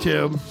 Clean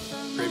YouTube.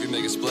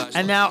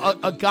 And now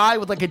a guy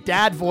with like a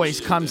dad voice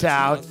comes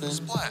out.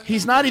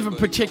 He's not even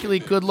particularly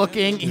good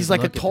looking. He's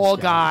like a tall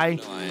guy.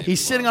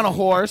 He's sitting on a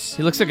horse.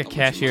 He looks like a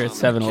cashier at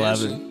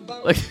 7-Eleven.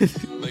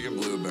 Making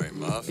blueberry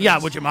muffins. Yeah,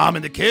 with your mom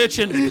in the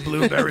kitchen, and the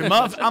blueberry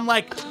muffin. I'm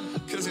like,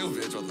 Because he'll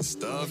bitch on the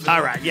stuff.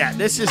 all right, yeah,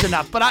 this is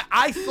enough. But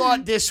I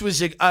thought this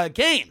was a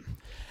game.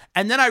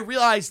 And then I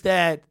realized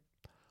that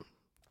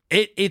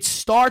it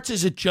starts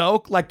as a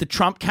joke, like the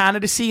Trump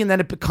candidacy, and then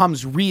it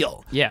becomes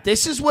real. Yeah.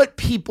 This is what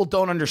people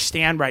don't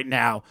understand right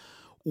now.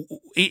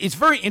 It's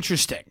very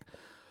interesting.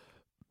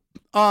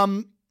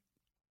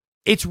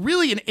 It's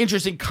really an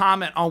interesting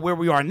comment on where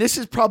we are. And this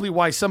is probably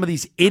why some of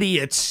these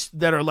idiots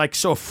that are like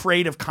so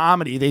afraid of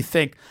comedy, they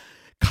think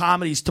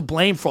comedy's to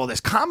blame for all this.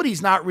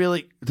 Comedy's not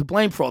really to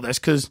blame for all this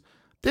because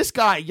this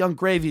guy, Young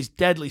Gravy, is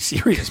deadly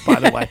serious,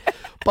 by the way.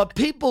 But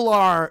people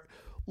are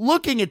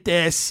looking at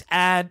this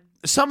and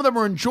some of them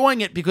are enjoying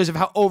it because of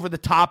how over the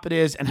top it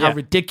is and how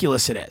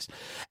ridiculous it is.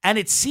 And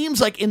it seems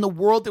like in the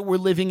world that we're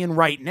living in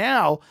right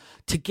now,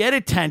 to get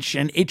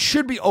attention, it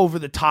should be over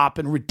the top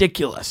and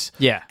ridiculous.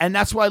 Yeah. And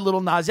that's why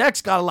Lil Nas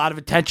X got a lot of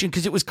attention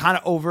because it was kind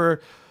of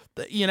over,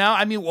 you know?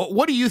 I mean,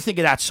 what do you think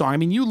of that song? I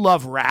mean, you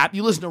love rap.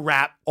 You listen to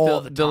rap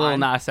all the time. The Lil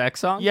Nas X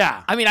song?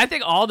 Yeah. I mean, I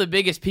think all the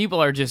biggest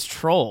people are just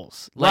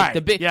trolls. Like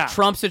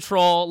Trump's a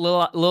troll,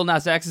 Lil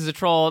Nas X is a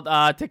troll,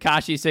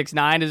 Tekashi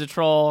 6ix9ine is a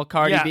troll,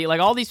 Cardi B.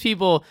 Like all these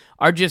people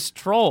are just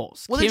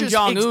trolls. Well, Kim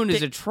Jong-un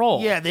is a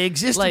troll. Yeah, they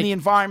exist in the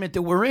environment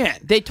that we're in.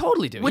 They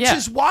totally do. Which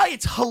is why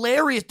it's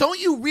hilarious. Don't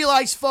you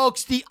realize,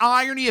 folks, the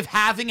irony of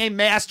having a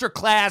master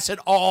class at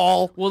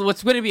all? Well,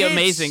 what's going to be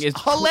amazing is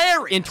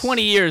hilarious. In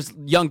 20 years,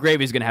 Young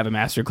Gravy is going to have a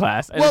master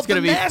class. And it's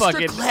going to be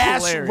fucking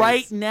class hilarious.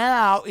 Right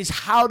now is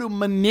how to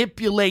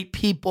manipulate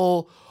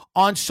people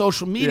on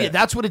social media. Yeah.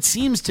 That's what it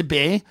seems to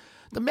be.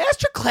 The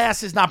master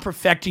class is not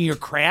perfecting your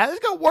craft. It's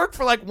going to work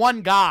for like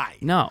one guy.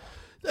 No.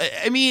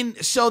 I mean,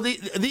 so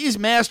these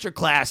master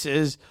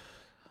classes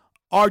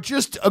are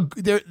just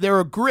they're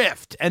a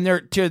grift, and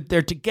they're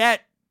to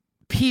get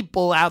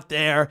people out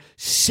there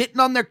sitting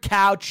on their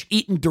couch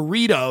eating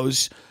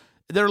Doritos.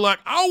 They're like,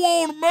 I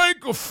want to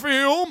make a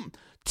film,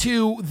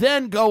 to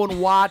then go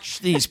and watch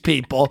these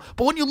people.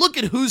 But when you look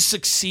at who's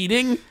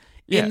succeeding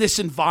in this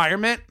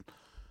environment,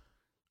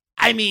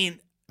 I mean,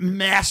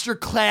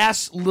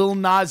 masterclass, Lil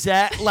Nas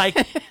X, like.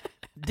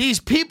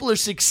 These people are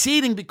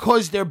succeeding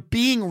because they're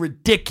being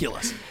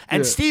ridiculous.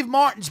 And Steve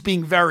Martin's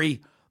being very,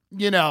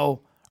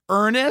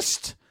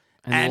 earnest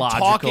and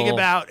talking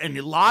about and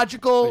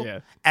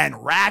illogical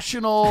and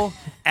rational.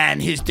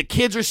 And the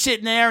kids are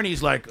sitting there and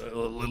he's like,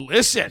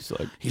 listen.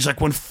 He's like,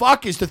 when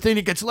fuck is the thing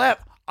that gets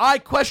left, I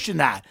question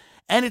that.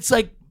 And it's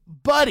like,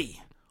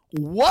 buddy,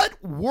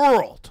 what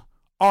world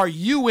are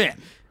you in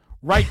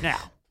right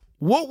now?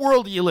 What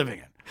world are you living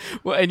in?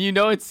 Well, and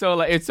it's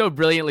so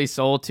brilliantly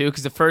sold too,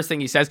 because the first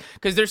thing he says,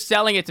 because they're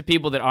selling it to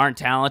people that aren't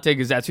talented,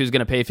 because that's who's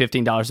going to pay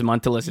 $15 a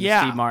month to listen to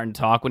Steve Martin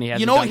talk when he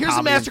has. Here's a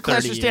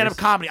masterclass for stand-up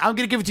comedy. I'm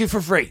going to give it to you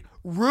for free.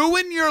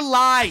 Ruin your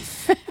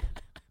life.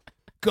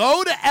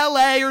 Go to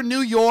L.A. or New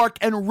York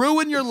and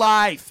ruin your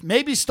life.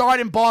 Maybe start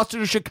in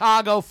Boston or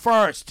Chicago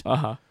first.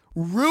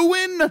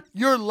 Ruin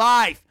your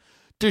life.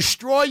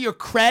 Destroy your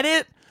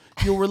credit,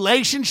 your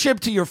relationship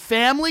to your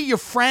family, your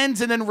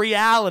friends, and then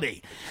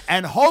reality.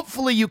 And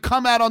hopefully you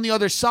come out on the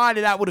other side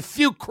of that with a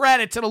few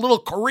credits and a little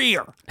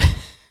career.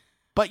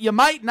 But you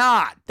might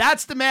not.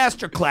 That's the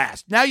master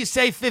class. Now you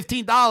save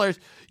 $15.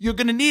 You're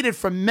going to need it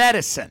for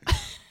medicine.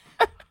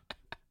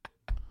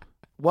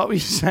 What were you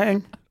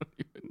saying?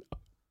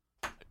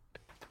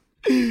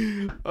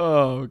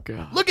 Oh,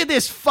 God. Look at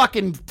this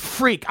fucking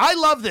freak. I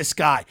love this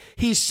guy.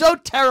 He's so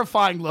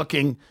terrifying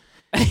looking.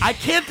 I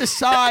can't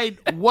decide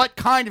what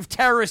kind of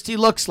terrorist he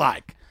looks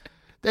like.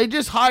 They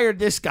just hired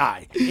this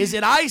guy. Is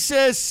it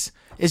ISIS?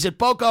 Is it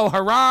Boko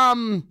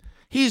Haram?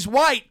 He's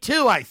white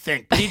too, I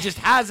think. But he just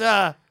has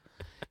a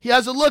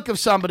look of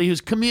somebody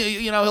who's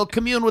he'll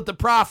commune with the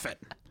prophet.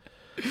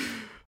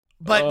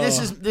 But this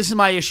is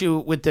my issue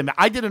with them.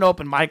 I did an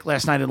open mic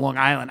last night in Long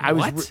Island.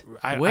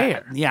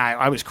 Where?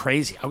 I was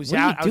crazy. I was What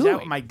out. are you I was out doing?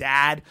 with my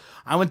dad.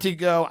 I went to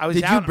go. I was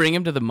Did out. you bring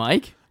him to the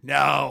mic?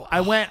 No,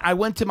 I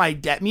went to my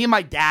dad, me and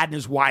my dad and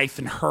his wife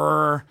and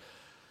her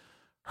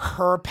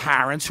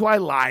parents, who I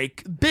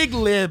like, big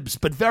libs,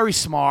 but very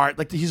smart.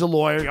 Like he's a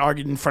lawyer, he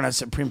argued in front of the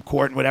Supreme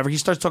Court and whatever. He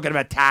starts talking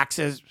about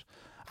taxes.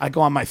 I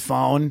go on my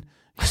phone.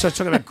 He starts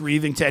talking about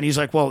grieving and he's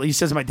like, well, he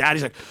says to my dad,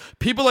 he's like,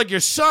 people like your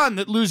son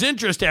that lose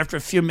interest after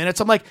a few minutes.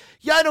 I'm like,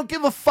 yeah, I don't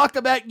give a fuck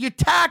about your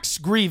tax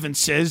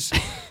grievances.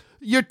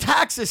 your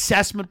tax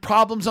assessment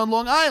problems on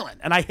Long Island.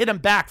 And I hit him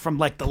back from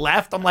like the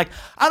left. I'm like,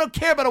 I don't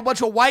care about a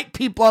bunch of white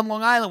people on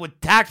Long Island with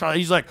tax problems.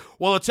 He's like,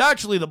 well, it's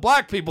actually the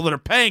black people that are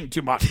paying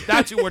too much.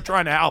 That's who we're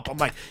trying to help. I'm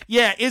like,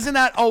 yeah, isn't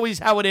that always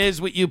how it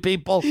is with you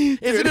people?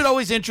 Isn't it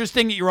always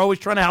interesting that you're always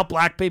trying to help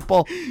black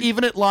people?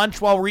 Even at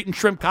lunch while we're eating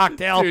shrimp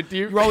cocktail,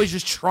 you're always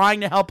just trying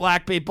to help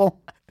black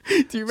people.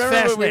 Do you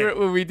remember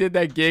when we did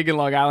that gig in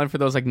Long Island for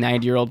those like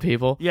 90-year-old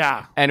people?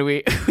 Yeah. And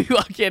we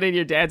walk in and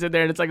your dad's in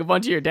there and it's like a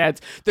bunch of your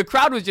dads. The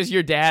crowd was just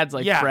your dad's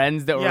like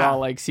friends that were all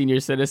like senior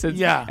citizens.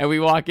 Yeah. And we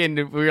walk in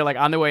and we were like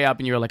on the way up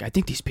and you were like, I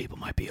think these people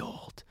might be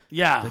old.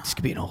 Yeah. Like, this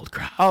could be an old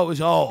crowd. Oh, it was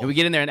old. And we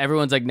get in there and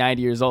everyone's like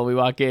 90 years old. We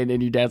walk in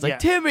and your dad's like,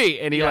 Timmy.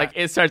 And he like,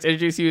 it starts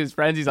introducing you to his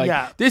friends. He's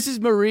like, this is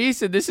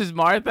Maurice and this is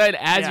Martha. And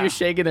as you're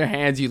shaking their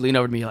hands, you lean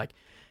over to me, you're like,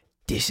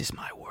 this is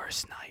my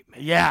worst nightmare.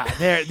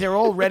 Yeah. They're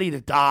all ready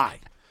to die.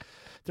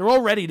 They're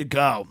all ready to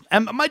go.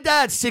 And my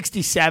dad's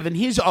 67.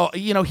 He's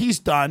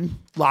done.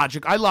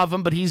 Logic. I love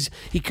him, but he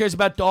cares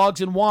about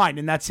dogs and wine,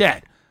 and that's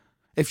it.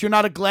 If you're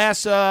not a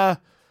glass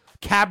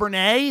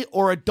Cabernet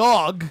or a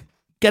dog,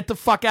 get the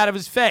fuck out of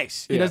his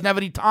face. He doesn't have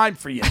any time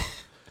for you.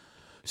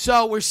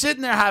 So we're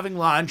sitting there having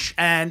lunch,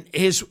 and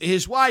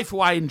his wife, who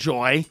I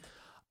enjoy,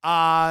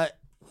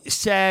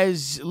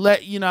 says,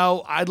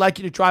 I'd like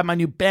you to drive my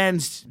new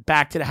Benz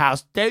back to the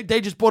house.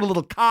 They just bought a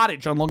little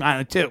cottage on Long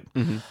Island, too.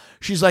 Mm-hmm.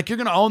 She's like, you're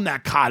going to own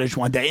that cottage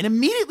one day. And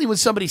immediately when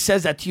somebody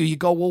says that to you, you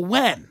go, well,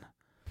 when?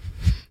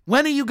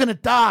 When are you going to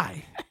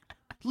die?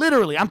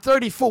 Literally, I'm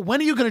 34. When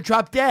are you going to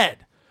drop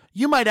dead?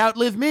 You might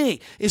outlive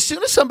me. As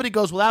soon as somebody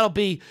goes, well,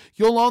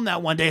 you'll own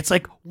that one day. It's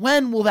like,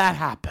 when will that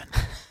happen?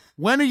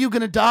 When are you going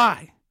to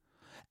die?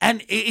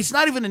 And it's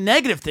not even a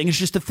negative thing. It's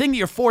just a thing that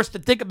you're forced to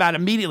think about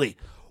immediately.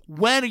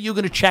 When are you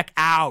going to check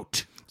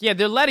out? Yeah,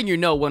 they're letting you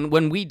know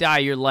when we die,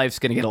 your life's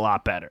going to get a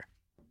lot better.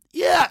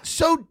 Yeah,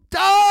 so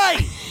die.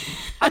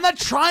 I'm not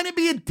trying to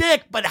be a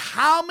dick, but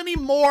how many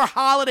more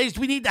holidays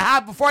do we need to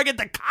have before I get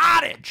the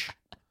cottage?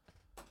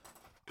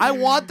 I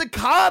want the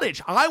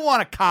cottage. I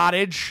want a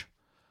cottage.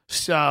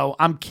 So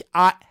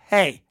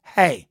hey,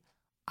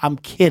 I'm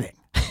kidding.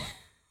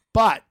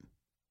 But,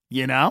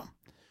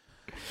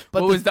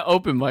 But what was the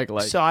open mic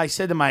like? So I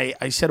said,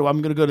 well,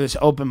 I'm going to go to this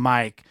open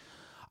mic.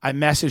 I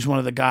messaged one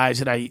of the guys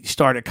that I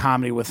started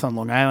comedy with on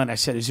Long Island. I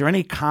said, is there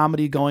any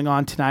comedy going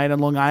on tonight on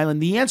Long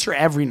Island? The answer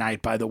every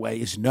night, by the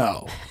way, is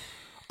no.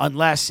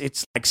 Unless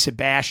it's like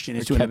Sebastian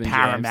is doing Kevin a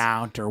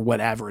Paramount or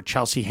whatever. Or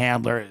Chelsea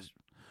Handler is,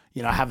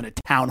 having a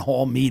town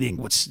hall meeting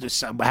with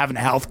having a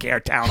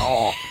healthcare town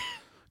hall,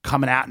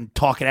 coming out and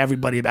talking to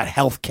everybody about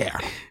healthcare.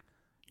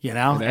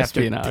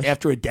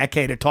 After a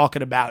decade of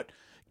talking about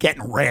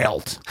getting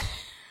railed.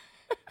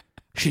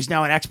 She's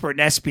now an expert in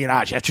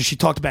espionage after she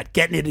talked about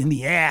getting it in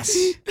the ass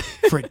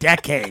for a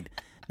decade.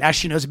 Now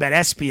she knows about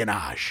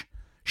espionage.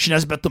 She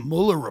knows about the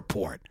Mueller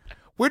report.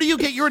 Where do you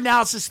get your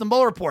analysis of the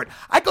Mueller report?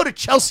 I go to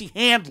Chelsea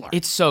Handler.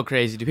 It's so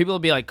crazy. Do people will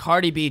be like,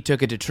 Cardi B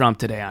took it to Trump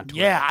today on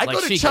Twitter? Yeah, I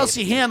go to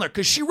Chelsea Handler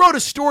because she wrote a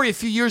story a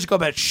few years ago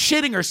about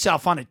shitting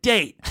herself on a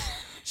date.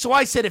 So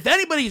I said, if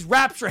anybody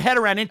wraps her head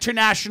around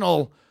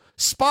international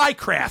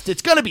spycraft,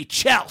 it's going to be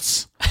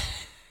Chelsea.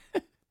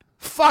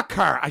 Fuck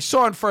her. I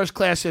saw her in first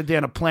class on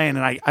a plane,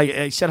 and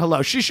I said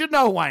hello. She should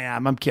know who I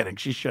am. I'm kidding.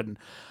 She shouldn't.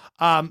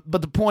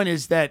 But the point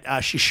is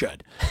that she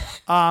should.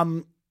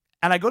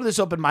 And I go to this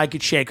open mic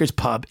at Shaker's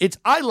Pub.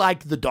 I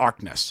like the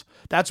darkness.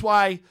 That's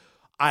why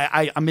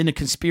I'm into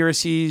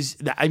conspiracies.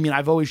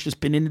 I've always just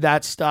been into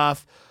that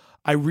stuff.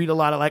 I read a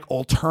lot of like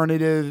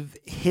alternative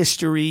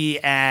history,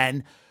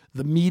 and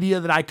the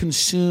media that I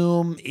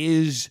consume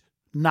is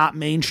not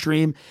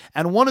mainstream.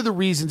 And one of the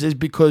reasons is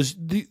because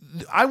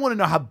I want to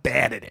know how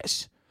bad it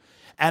is.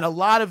 And a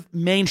lot of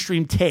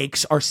mainstream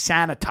takes are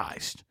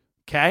sanitized,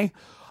 okay?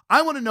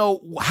 I want to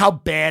know how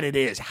bad it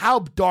is. How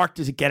dark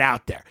does it get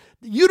out there?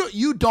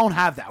 You don't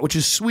have that, which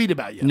is sweet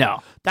about you.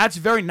 No. That's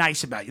very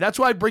nice about you. That's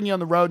why I bring you on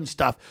the road and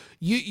stuff.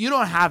 You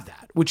don't have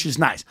that, which is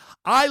nice.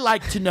 I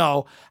like to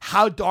know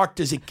how dark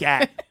does it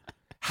get?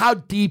 How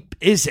deep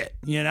is it,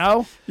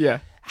 Yeah.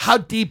 How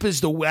deep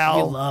is the well?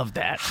 You love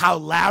that. How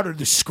loud are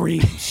the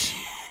screams?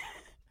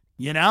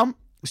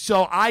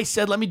 So I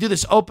said, let me do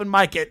this open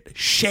mic at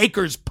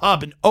Shaker's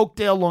Pub in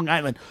Oakdale, Long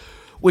Island,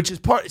 which is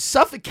part of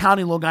Suffolk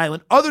County, Long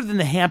Island, other than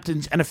the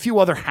Hamptons and a few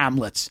other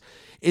hamlets,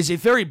 is a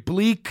very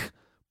bleak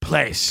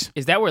place.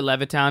 Is that where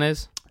Levittown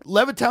is?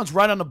 Levittown's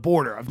right on the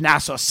border of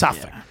Nassau,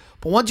 Suffolk. Yeah.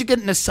 But once you get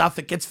into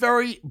Suffolk, it's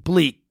very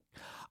bleak.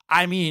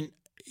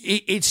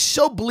 It's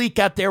so bleak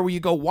out there where you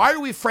go, why are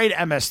we afraid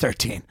of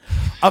MS-13?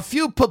 A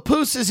few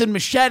papooses and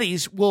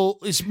machetes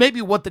is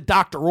maybe what the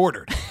doctor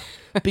ordered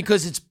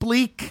because it's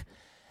bleak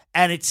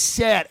and it's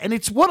sad. And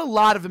it's what a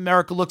lot of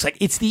America looks like.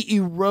 It's the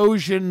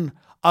erosion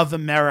of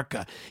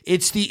America.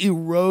 It's the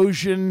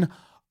erosion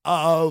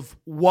of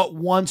what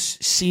once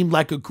seemed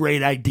like a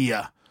great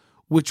idea,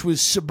 which was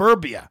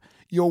suburbia.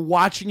 You're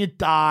watching it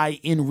die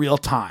in real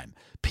time.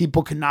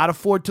 People cannot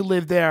afford to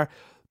live there.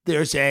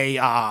 There's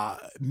a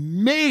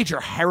major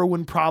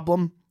heroin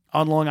problem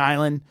on Long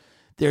Island.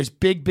 There's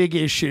big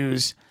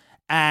issues.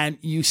 And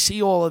you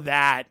see all of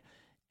that.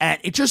 and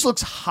it just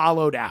looks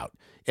hollowed out.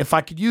 If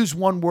I could use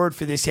one word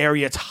for this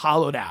area, it's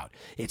hollowed out.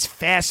 It's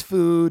fast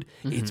food,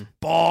 it's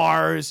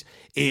bars,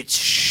 it's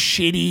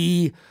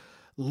shitty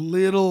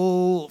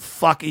little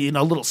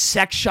little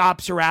sex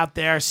shops are out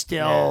there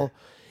still. Yeah.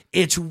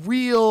 It's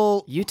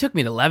real. You took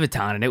me to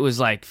Levittown, and it was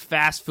like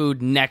fast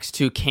food next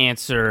to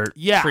cancer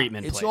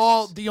treatment places. It's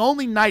all, the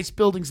only nice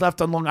buildings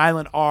left on Long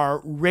Island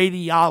are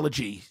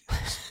radiology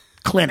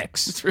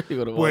clinics. That's really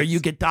what it was. Where you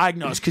get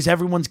diagnosed because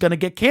everyone's going to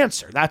get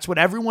cancer. That's what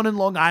everyone in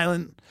Long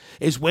Island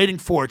is waiting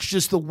for. It's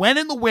just the when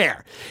and the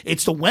where.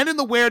 It's the when and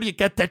the where do you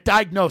get that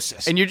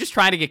diagnosis. And you're just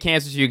trying to get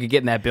cancer so you can get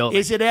in that building.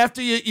 Is it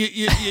after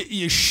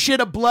you shit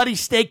a bloody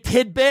steak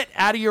tidbit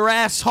out of your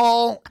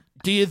asshole?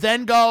 Do you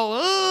then go,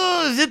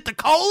 oh, is it the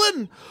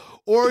colon?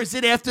 Or is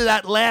it after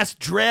that last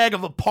drag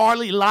of a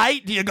Parley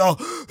Light? Do you go,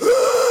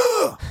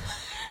 oh?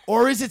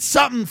 Or is it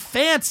something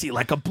fancy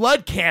like a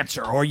blood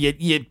cancer? Or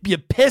you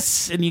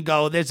piss and you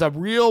go, there's a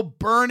real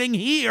burning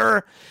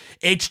here.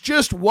 It's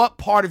just what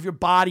part of your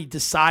body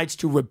decides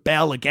to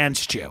rebel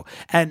against you.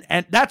 And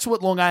that's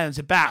what Long Island's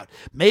about.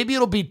 Maybe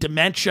it'll be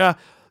dementia,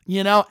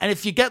 and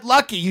if you get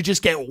lucky, you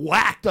just get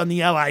whacked on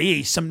the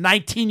LIE. Some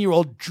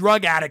 19-year-old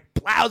drug addict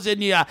plows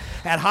into you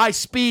at high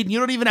speed, and you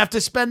don't even have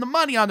to spend the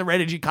money on the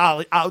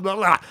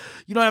radiology.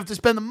 You don't have to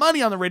spend the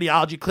money on the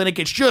radiology clinic.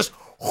 It's just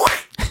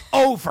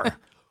over.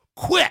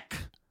 Quick.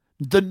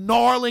 The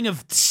gnarling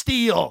of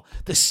steel,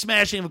 the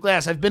smashing of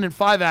glass. I've been in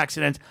 5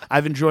 accidents.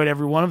 I've enjoyed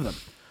every one of them.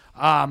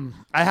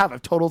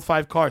 I've totaled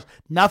 5 cars.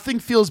 Nothing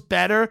feels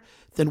better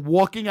than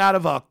walking out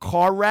of a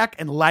car wreck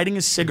and lighting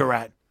a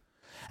cigarette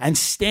and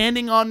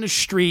standing on the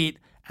street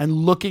and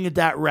looking at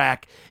that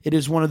wreck. It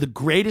is one of the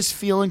greatest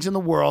feelings in the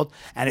world.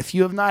 And if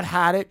you have not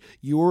had it,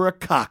 you're a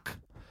cuck.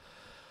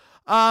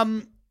 But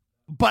I'm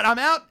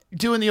out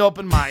doing the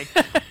open mic.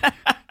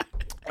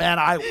 And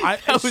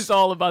that was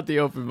all about the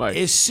open mic.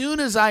 As soon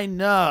as I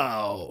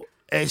do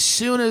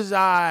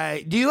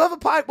you have a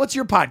pod? What's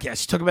your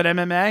podcast? You talk about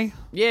MMA?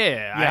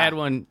 Yeah, I had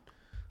one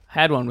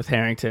with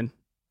Harrington.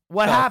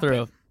 What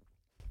happened?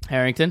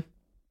 Harrington?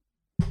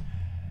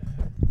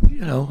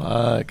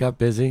 It got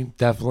busy.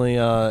 Definitely.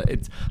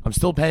 I'm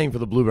still paying for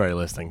the Blueberry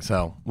listing,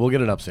 so we'll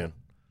get it up soon.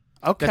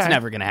 Okay. That's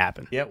never going to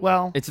happen. Yeah.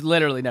 Well, it's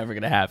literally never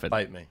going to happen.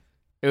 Bite me.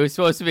 It was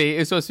supposed to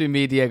be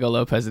me, Diego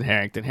Lopez, and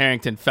Harrington.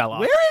 Harrington fell off.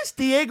 Where is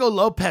Diego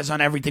Lopez on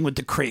everything with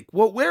the Creek?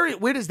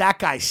 Where does that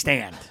guy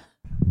stand?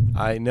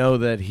 I know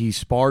that he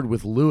sparred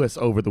with Lewis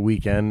over the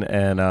weekend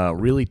and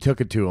really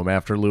took it to him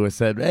after Lewis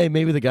said, hey,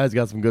 maybe the guy's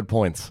got some good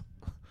points.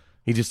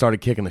 He just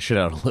started kicking the shit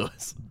out of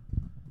Lewis.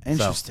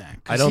 Interesting.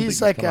 So, I don't he's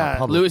think like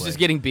Lewis is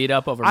getting beat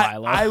up over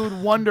Milo. I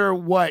would wonder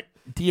what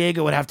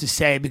Diego would have to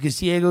say because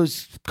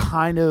Diego's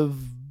kind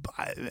of,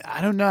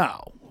 I don't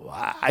know.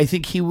 I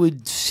think he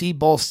would see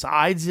both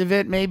sides of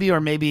it maybe,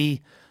 or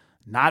maybe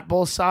not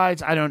both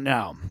sides. I don't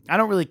know. I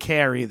don't really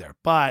care either.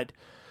 But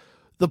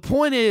the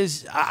point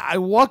is, I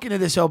walk into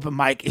this open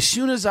mic as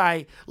soon as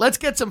let's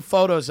get some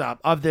photos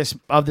up of this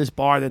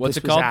bar that What's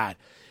this it was called? at.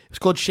 It's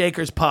called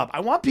Shaker's Pub.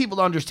 I want people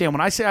to understand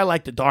when I say I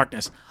like the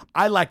darkness,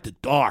 I like the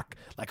dark.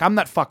 Like, I'm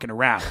not fucking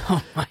around.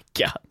 Oh, my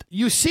God.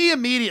 You see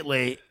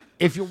immediately,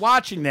 if you're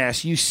watching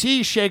this, you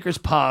see Shaker's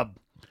Pub.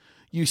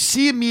 You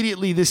see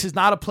immediately this is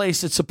not a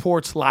place that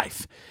supports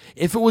life.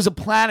 If it was a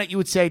planet, you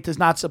would say it does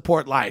not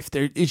support life.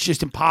 It's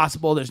just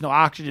impossible. There's no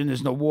oxygen.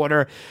 There's no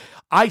water.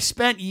 I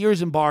spent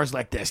years in bars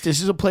like this. This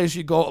is a place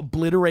you go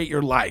obliterate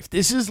your life.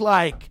 This is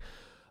like,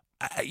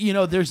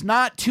 there's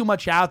not too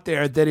much out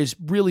there that is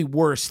really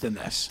worse than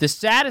this. The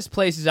saddest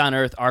places on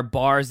earth are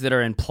bars that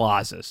are in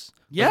plazas.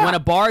 Yeah. Like when a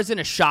bar is in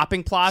a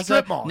shopping plaza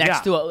Strip mall,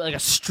 next to a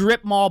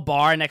strip mall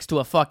bar next to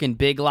a fucking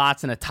Big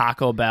Lots and a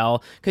Taco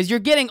Bell, because you're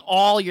getting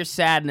all your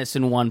sadness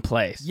in one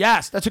place.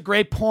 Yes, that's a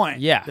great point.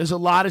 Yeah. There's a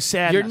lot of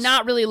sadness. You're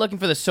not really looking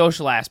for the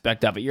social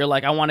aspect of it. You're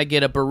like, I want to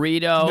get a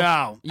burrito.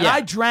 No. Yeah. And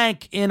I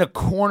drank in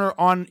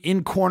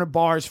corner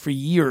bars for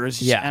years.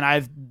 Yeah. And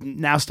I've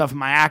now stuff in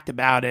my act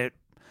about it.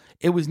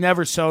 It was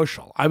never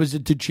social. I was a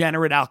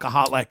degenerate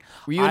alcoholic.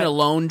 Were you an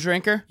alone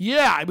drinker?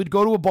 Yeah, I would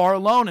go to a bar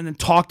alone and then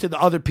talk to the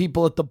other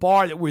people at the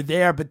bar that were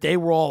there, but they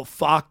were all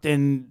fucked,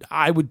 and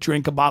I would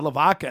drink a bottle of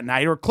vodka a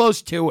night or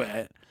close to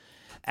it.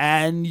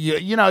 And,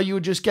 you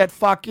would just get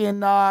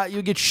fucking, you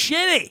would get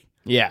shitty.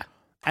 Yeah.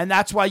 And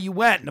that's why you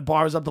went. And the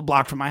bar was up the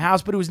block from my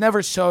house, but it was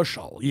never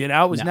social,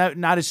 It was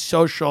not as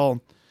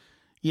social,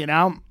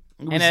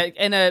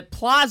 And a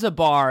plaza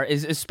bar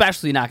is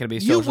especially not going to be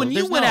social. When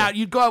you went out,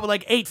 you'd go out with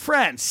like 8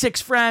 friends,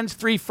 6 friends,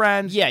 3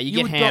 friends. Yeah,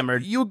 you get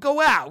hammered. You would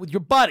go out with your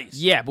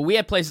buddies. Yeah, but we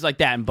had places like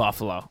that in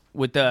Buffalo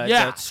with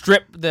the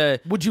strip.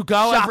 Would you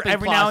go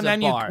every now and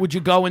then? Would you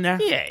go in there?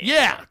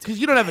 Yeah, because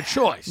you don't have a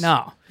choice.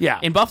 No.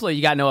 Yeah. In Buffalo,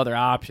 you got no other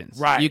options.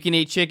 Right. You can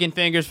eat chicken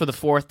fingers for the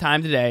 4th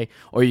time today,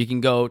 or you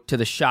can go to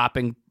the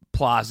shopping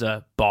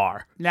plaza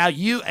bar. Now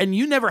you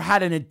never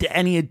had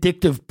any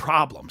addictive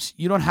problems.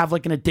 You don't have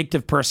like an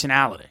addictive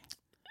personality.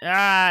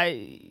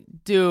 I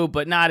do,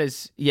 but not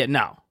as... Yeah,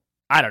 no.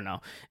 I don't know.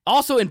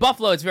 Also, in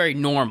Buffalo, it's very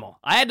normal.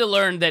 I had to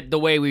learn that the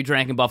way we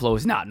drank in Buffalo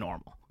is not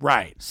normal.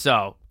 Right.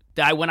 So,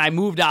 when I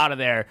moved out of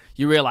there,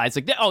 you realize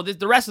like,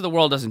 the rest of the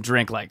world doesn't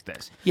drink like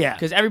this. Yeah,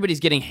 because everybody's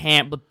getting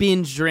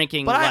binge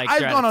drinking. But like I've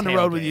they're gone at a on the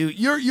road with tailgate.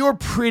 you. You're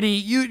pretty.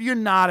 You're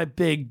not a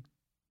big.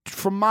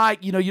 From my,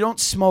 you don't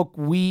smoke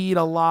weed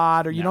a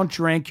lot, or you don't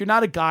drink. You're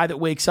not a guy that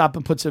wakes up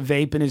and puts a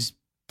vape in his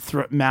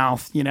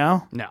mouth.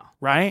 No.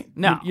 Right?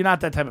 No. You're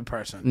not that type of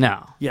person.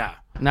 No. Yeah.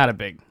 Not a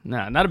big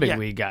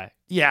weed guy.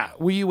 Yeah.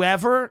 Were you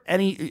ever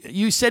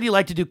you said you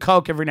like to do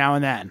coke every now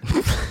and then.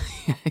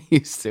 I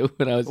used to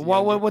when I was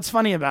what's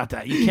funny about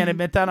that? You can't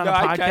admit that on a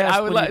podcast?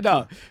 I would like,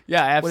 no.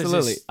 Yeah,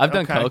 absolutely. I've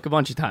done Okay. coke a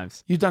bunch of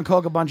times. You've done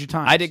coke a bunch of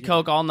times. I did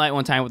coke all night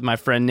one time with my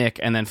friend Nick,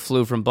 and then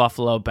flew from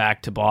Buffalo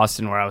back to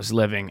Boston where I was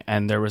living,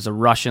 and there was a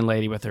Russian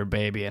lady with her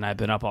baby, and I'd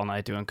been up all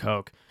night doing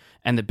coke.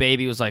 And the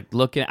baby was like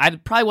looking, I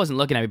probably wasn't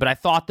looking at me, but I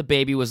thought the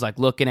baby was like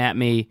looking at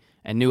me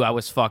and knew I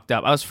was fucked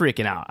up. I was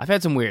freaking out. I've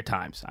had some weird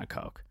times on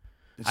coke.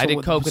 I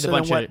did coke with a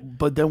bunch of...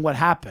 But then what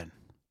happened?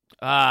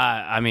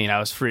 I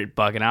was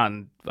bugging out,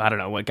 and I don't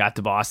know, got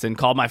to Boston,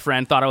 called my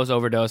friend, thought I was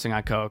overdosing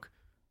on coke.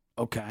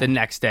 Okay. The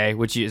next day,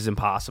 which is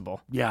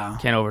impossible. Yeah.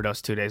 Can't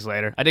overdose 2 days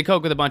later. I did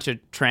coke with a bunch of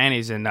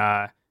trannies in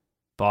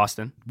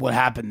Boston. What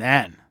happened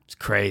then? It's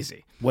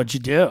crazy. What'd you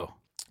do?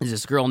 There's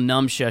this girl,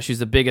 Numsha. She's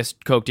the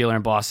biggest coke dealer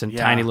in Boston.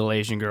 Yeah. Tiny little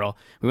Asian girl.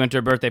 We went to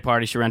her birthday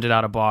party. She rented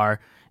out a bar,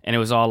 and it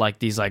was all like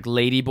these like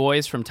lady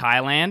boys from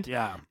Thailand.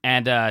 Yeah.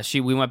 And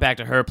we went back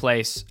to her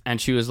place,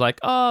 and she was like,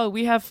 "Oh,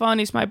 we have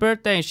fun. It's my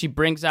birthday." And she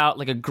brings out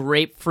like a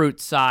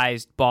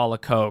grapefruit-sized ball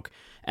of coke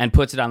and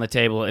puts it on the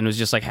table, and was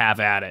just like,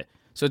 "Have at it."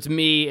 So it's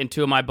me and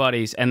two of my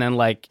buddies, and then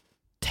like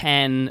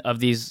 10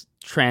 of these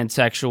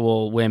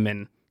transsexual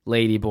women,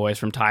 lady boys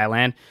from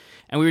Thailand,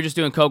 and we were just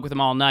doing coke with them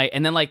all night.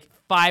 And then like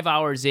 5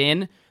 hours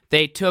in,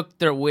 they took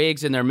their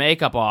wigs and their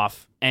makeup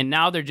off, and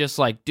now they're just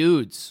like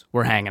dudes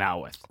we're hanging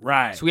out with.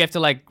 Right. So we have to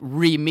like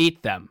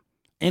re-meet them.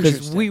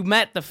 Because we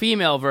met the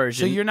female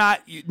version. So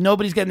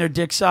nobody's getting their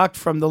dick sucked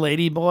from the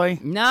lady boy?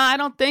 No, I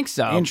don't think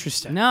so.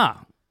 Interesting. No.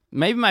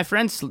 Maybe my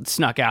friend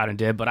snuck out and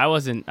did, but I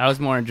wasn't. I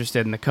was more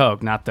interested in the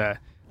coke, not the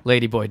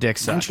lady boy dick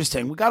suck.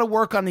 Interesting. We got to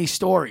work on these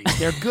stories.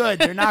 They're good.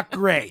 They're not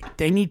great.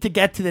 They need to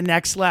get to the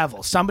next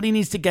level. Somebody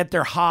needs to get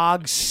their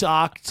hog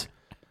sucked.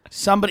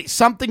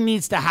 Something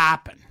needs to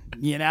happen,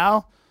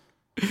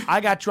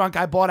 I got drunk.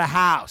 I bought a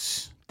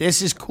house.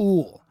 This is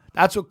cool.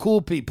 That's what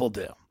cool people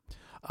do.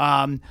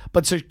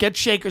 But so get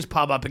Shaker's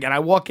Pub up again. I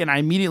walk in. I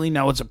immediately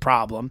know it's a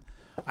problem.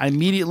 I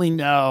immediately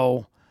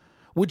know.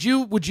 Would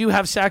you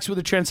have sex with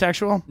a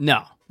transsexual?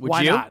 No.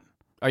 Why not?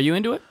 Are you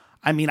into it?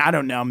 I mean, I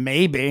don't know.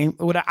 Maybe.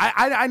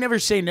 I never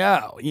say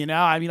no.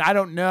 I mean, I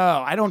don't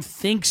know. I don't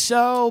think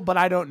so, but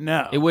I don't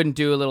know. It wouldn't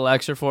do a little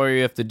extra for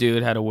you if the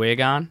dude had a wig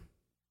on?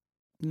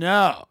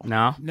 No.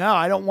 No? No,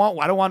 I don't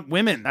want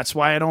women. That's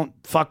why I don't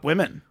fuck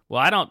women.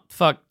 Well, I don't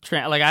fuck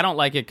I don't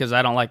like it because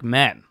I don't like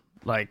men.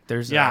 Like,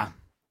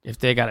 if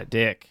they got a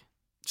dick.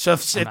 So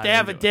if they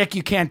have a dick,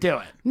 you can't do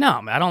it.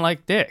 No, I don't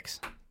like dicks.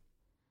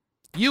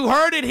 You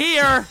heard it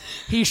here.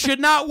 He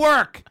should not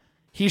work.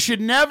 He should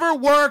never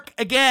work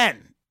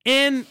again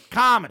in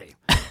comedy.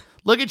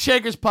 Look at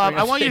Shaker's Pub.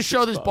 I want you to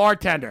show this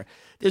bartender.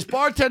 This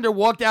bartender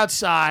walked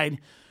outside.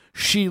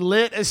 She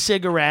lit a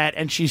cigarette,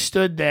 and she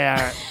stood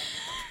there.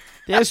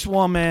 This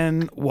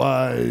woman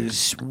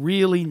was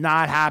really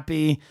not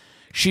happy.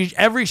 She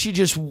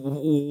just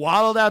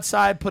waddled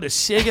outside, put a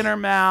cig in her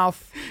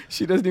mouth.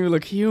 She doesn't even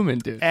look human,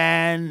 dude.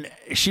 And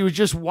she was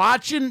just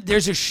watching.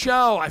 There's a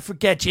show. I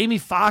forget. Jamie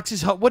Foxx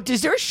is what?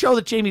 Is there a show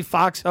that Jamie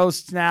Foxx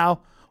hosts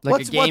now?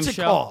 Like a game what's it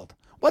show? called?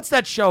 What's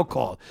that show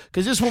called?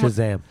 Because this woman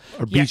Shazam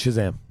or Beat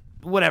Shazam.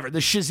 Whatever, the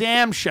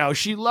Shazam show.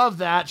 She loved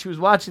that. She was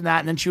watching that,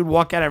 and then she would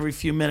walk out every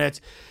few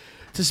minutes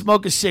to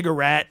smoke a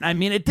cigarette. I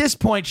mean, at this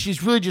point,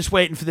 she's really just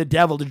waiting for the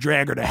devil to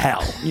drag her to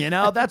hell.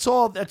 That's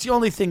all. That's the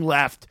only thing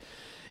left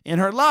in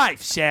her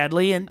life,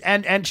 sadly.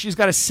 And she's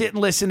got to sit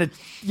and listen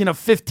to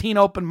 15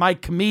 open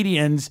mic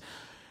comedians.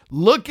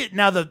 Look at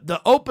now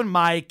the open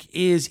mic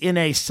is in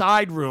a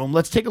side room.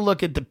 Let's take a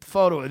look at the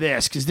photo of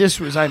this, because this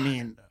was,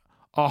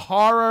 a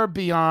horror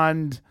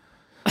beyond.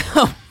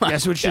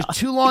 Yes, it's just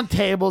two long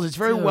tables. It's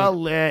very well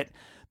lit.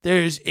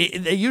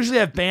 They usually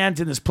have bands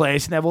in this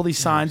place, and they have all these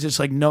signs just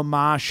like no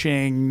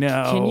moshing,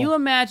 no. Can you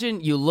imagine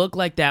you look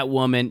like that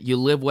woman, you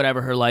live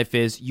whatever her life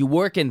is, you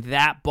work in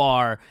that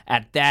bar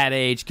at that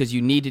age because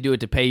you need to do it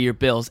to pay your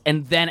bills,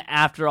 and then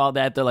after all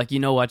that, they're like, you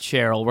know what,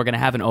 Cheryl, we're going to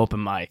have an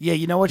open mic. Yeah,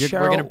 you know what,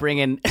 Cheryl? We're going to bring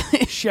in...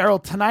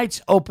 Cheryl,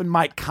 tonight's open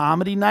mic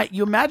comedy night.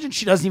 You imagine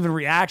she doesn't even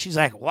react. She's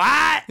like,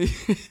 what?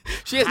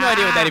 She has no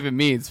idea what that even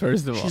means,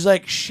 first of all. She's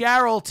like,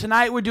 Cheryl,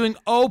 tonight we're doing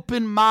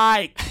open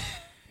mic.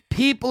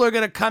 People are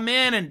going to come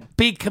in and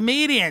be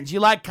comedians. You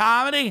like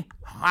comedy?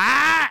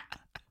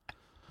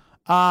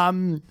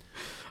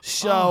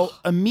 So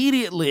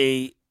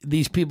immediately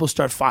these people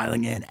start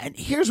filing in. And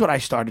here's what I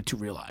started to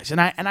realize. And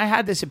I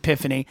had this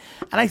epiphany.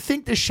 And I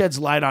think this sheds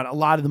light on a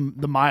lot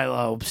of the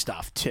Milo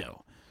stuff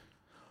too.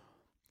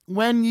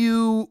 When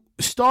you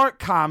start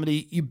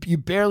comedy, you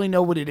barely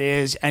know what it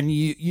is. And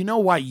you know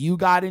why you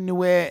got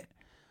into it.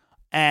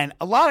 And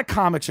a lot of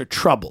comics are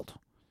troubled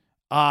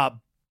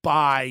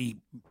by...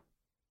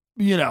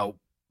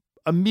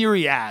 a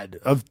myriad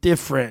of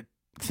different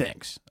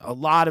things. A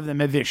lot of them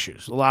have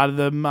issues. A lot of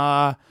them,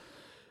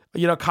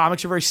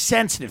 comics are very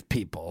sensitive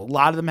people. A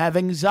lot of them have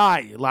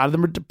anxiety. A lot of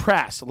them are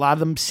depressed. A lot of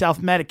them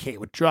self-medicate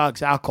with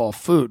drugs, alcohol,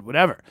 food,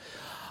 whatever.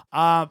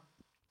 A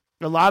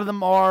lot of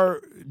them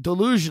are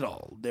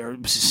delusional. They're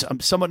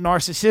somewhat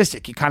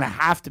narcissistic. You kind of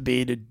have to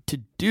be to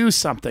do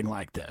something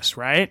like this,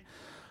 right?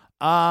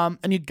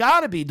 And you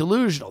got to be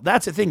delusional.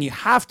 That's the thing. You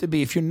have to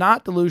be. If you're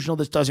not delusional,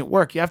 this doesn't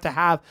work. You have to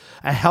have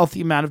a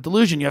healthy amount of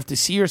delusion. You have to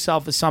see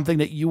yourself as something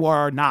that you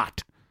are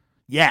not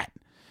yet.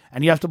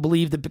 And you have to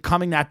believe that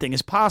becoming that thing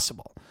is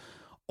possible.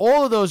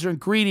 All of those are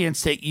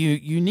ingredients that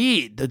you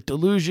need. The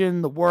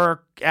delusion, the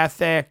work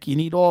ethic, you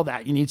need all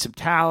that. You need some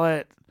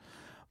talent.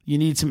 You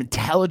need some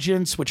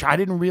intelligence, which I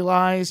didn't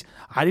realize.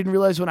 I didn't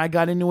realize when I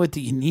got into it that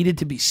you needed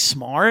to be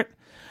smart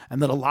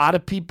and that a lot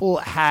of people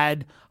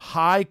had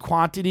high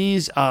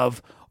quantities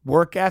of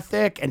work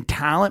ethic and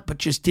talent but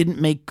just didn't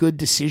make good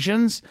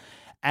decisions.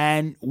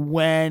 And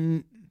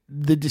when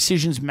the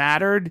decisions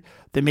mattered,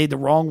 they made the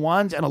wrong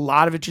ones, and a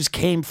lot of it just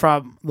came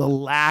from the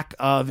lack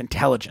of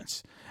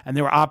intelligence. And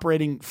they were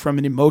operating from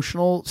an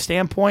emotional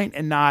standpoint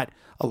and not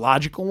a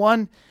logical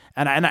one.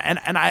 And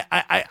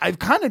I've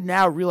kind of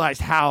now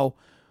realized how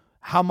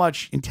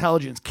much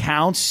intelligence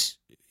counts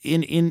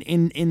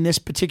in this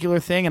particular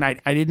thing, and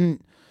I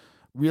didn't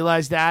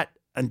realize that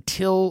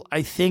until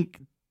I think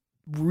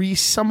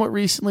somewhat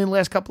recently in the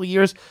last couple of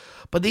years.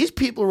 But these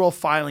people are all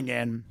filing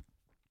in,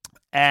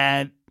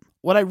 and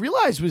what I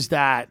realized was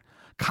that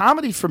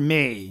comedy for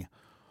me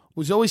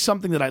was always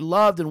something that I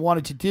loved and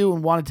wanted to do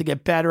and wanted to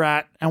get better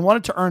at and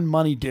wanted to earn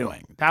money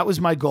doing. That was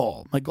my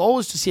goal. My goal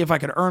was to see if I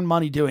could earn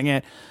money doing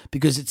it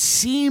because it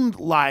seemed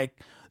like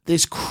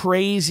this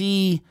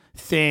crazy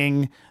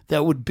thing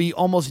that would be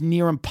almost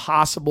near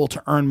impossible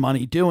to earn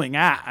money doing.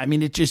 I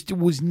mean, it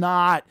was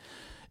not.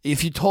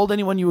 If you told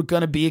anyone you were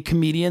going to be a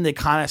comedian, they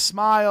kind of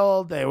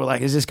smiled. They were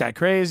like, is this guy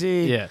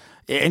crazy? Yeah.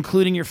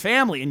 Including your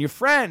family and your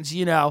friends,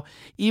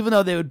 even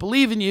though they would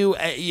believe in you,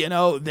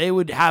 they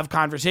would have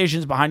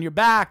conversations behind your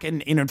back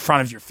and in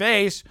front of your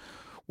face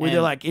where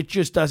they're like, it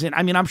just doesn't.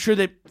 I mean, I'm sure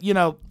that,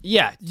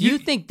 Yeah. Do you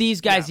think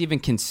these guys even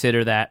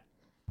consider that?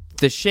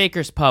 The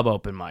Shakers Pub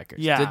open micers.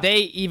 Yeah.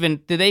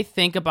 Did they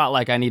think about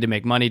like, I need to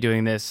make money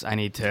doing this? I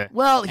need to.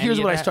 Well, here's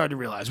what I started to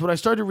realize. What I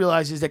started to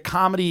realize is that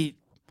comedy,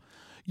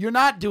 you're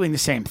not doing the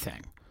same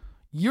thing.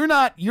 You're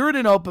at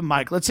an open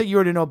mic. Let's say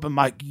you're at an open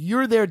mic.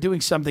 You're there doing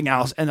something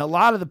else, and a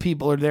lot of the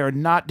people are there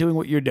not doing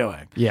what you're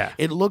doing. Yeah.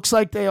 It looks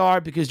like they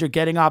are because they're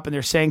getting up and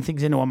they're saying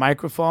things into a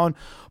microphone,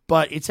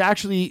 but it's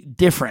actually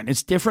different.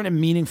 It's different in a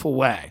meaningful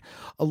way.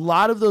 A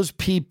lot of those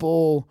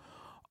people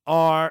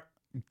are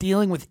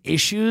dealing with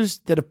issues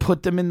that have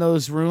put them in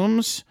those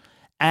rooms,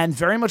 and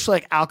very much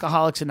like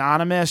Alcoholics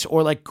Anonymous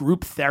or like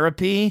group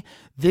therapy,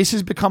 this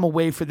has become a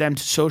way for them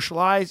to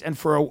socialize and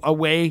for a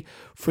way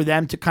for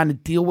them to kind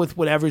of deal with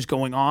whatever's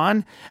going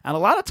on. And a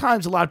lot of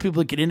times, a lot of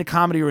people that get into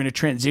comedy are in a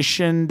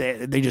transition.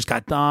 They just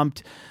got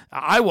dumped.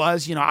 I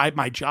was,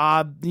 my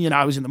job,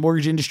 I was in the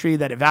mortgage industry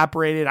that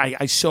evaporated.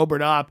 I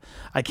sobered up.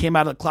 I came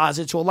out of the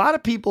closet. So a lot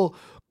of people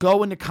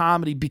go into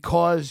comedy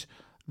because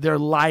their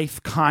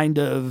life kind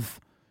of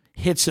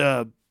hits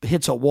a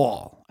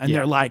wall. And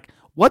they're like,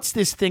 what's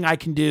this thing I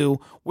can do?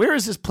 Where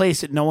is this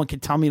place that no one can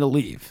tell me to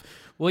leave?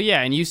 Well,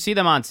 yeah, and you see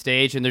them on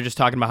stage, and they're just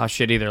talking about how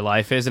shitty their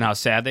life is and how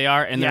sad they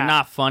are, and they're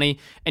not funny.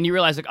 And you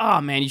realize, like, oh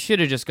man, you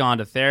should have just gone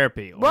to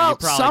therapy. Or well, you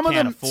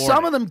probably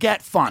some of them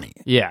get funny.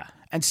 Yeah,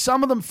 and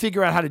some of them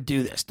figure out how to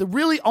do this. The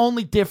really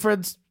only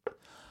difference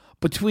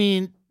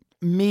between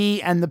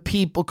me and the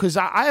people, because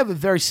I have a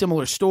very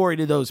similar story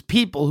to those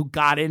people who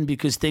got in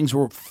because things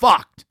were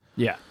fucked.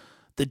 Yeah.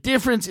 The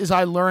difference is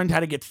I learned how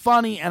to get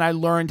funny, and I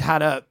learned how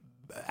to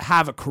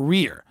have a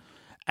career.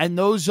 And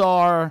those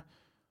are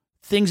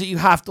things that you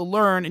have to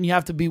learn, and you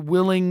have to be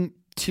willing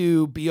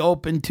to be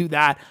open to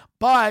that.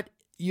 But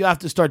you have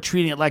to start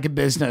treating it like a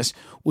business,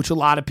 which a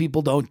lot of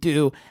people don't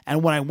do.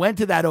 And when I went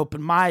to that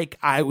open mic,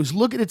 I was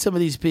looking at some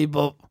of these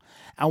people,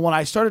 and when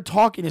I started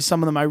talking to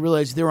some of them, I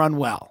realized they're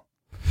unwell.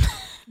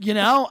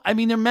 I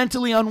mean, they're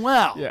mentally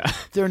unwell. Yeah.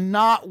 They're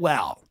not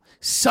well.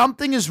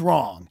 Something is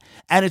wrong,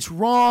 and it's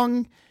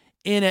wrong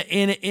in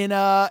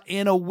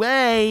a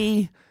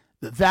way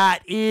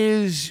that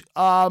is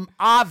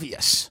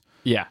obvious.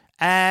 Yeah.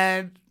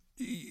 And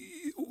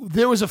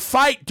there was a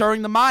fight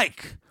during the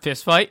mic.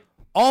 Fist fight?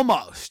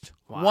 Almost.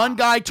 Wow. One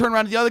guy turned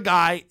around to the other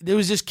guy. There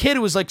was this kid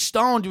who was like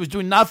stoned, who was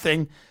doing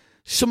nothing.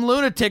 Some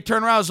lunatic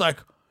turned around and was like,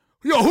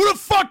 yo, who the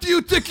fuck do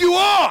you think you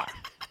are?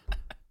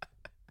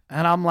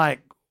 And I'm like,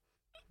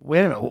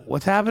 wait a minute,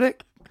 what's happening?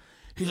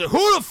 He's like,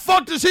 who the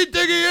fuck does he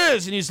think he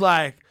is? And he's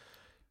like,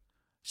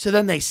 so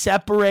then they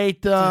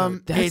separate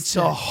them. Dude, it's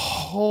a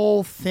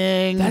whole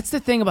thing. That's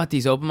the thing about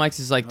these open mics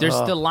is like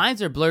the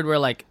lines are blurred where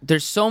like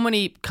there's so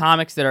many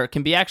comics that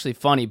can be actually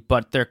funny,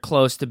 but they're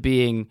close to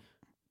being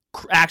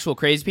actual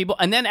crazy people.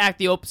 And then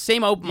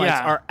same open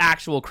mics are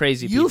actual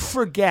crazy people.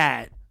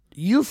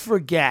 You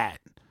forget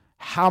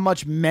how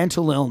much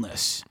mental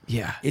illness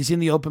is in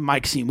the open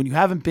mic scene when you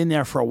haven't been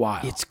there for a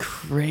while. It's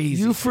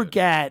crazy. You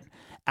forget.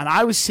 And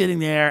I was sitting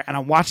there, and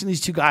I'm watching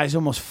these two guys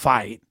almost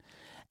fight.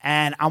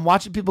 And I'm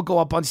watching people go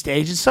up on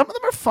stage, and some of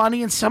them are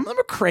funny, and some of them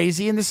are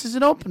crazy, and this is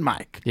an open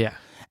mic. Yeah.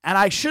 And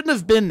I shouldn't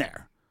have been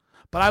there.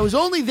 But I was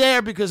only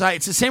there because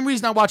it's the same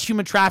reason I watch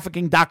human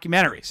trafficking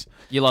documentaries.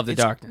 You love the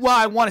darkness. Well,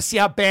 I want to see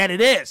how bad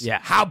it is. Yeah.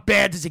 How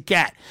bad does it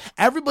get?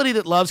 Everybody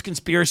that loves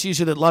conspiracies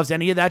or that loves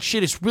any of that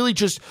shit is really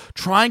just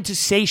trying to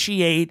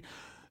satiate,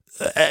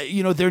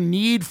 their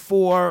need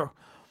for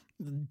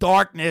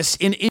darkness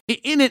in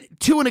it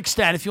to an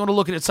extent, if you want to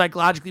look at it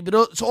psychologically. But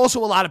it's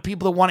also a lot of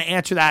people that want to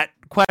answer that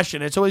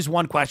question. It's always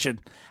one question: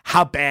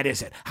 how bad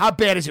is it? How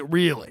bad is it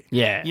really?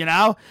 Yeah. You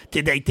know,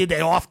 did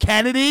they off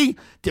Kennedy?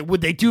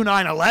 Would they do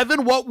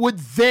 9/11? What would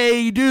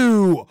they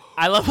do?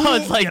 I love how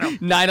it's like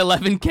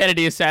 9/11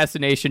 Kennedy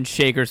assassination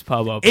Shakers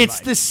Pub open.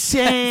 It's the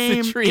same.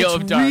 It's the trio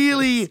of darkness.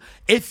 Really,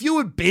 if you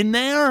had been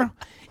there,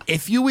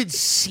 if you had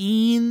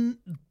seen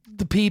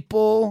the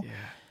people,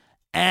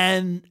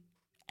 and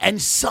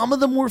some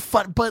of them were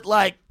fun, but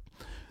like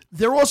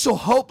they're also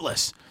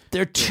hopeless.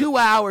 They're 2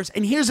 hours.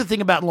 And here's the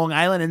thing about Long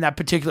Island and that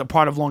particular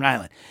part of Long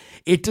Island.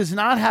 It does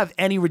not have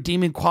any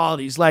redeeming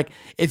qualities. Like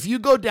if you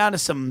go down to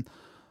some,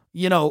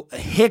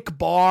 hick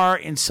bar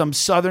in some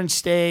southern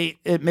state,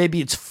 maybe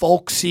it's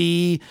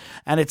folksy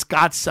and it's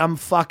got some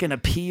fucking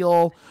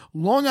appeal.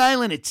 Long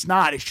Island, it's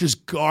not. It's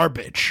just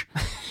garbage.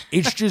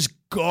 It's just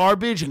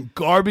garbage and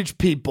garbage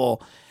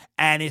people.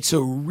 And it's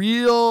a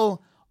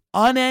real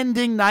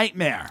unending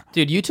nightmare.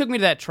 Dude, you took me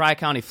to that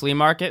Tri-County flea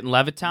market in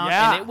Levittown,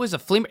 Yeah. and it was a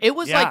flea It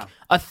was like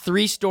a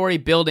 3-story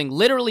building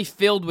literally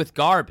filled with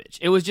garbage.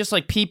 It was just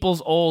like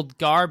people's old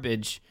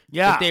garbage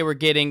that they were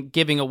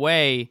giving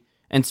away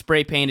and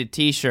spray painted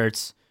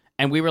T-shirts,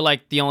 and we were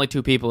like the only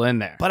 2 people in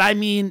there. But I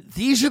mean,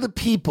 these are the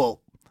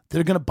people that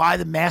are going to buy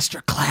the master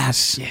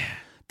class. Yeah.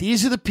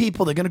 These are the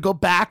people that are going to go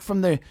back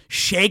from the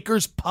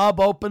Shakers Pub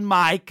open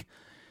mic.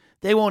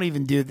 They won't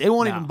even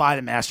buy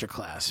the master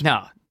class.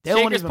 No. They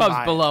won't Shakers even Pub's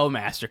buy it. below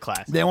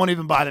masterclass. They won't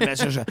even buy the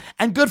master class.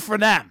 And good for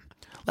them.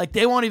 Like,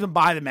 they won't even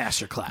buy the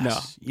master class. No.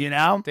 You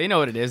know? They know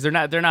what it is. There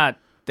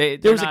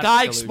was a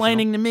guy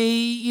explaining to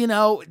me,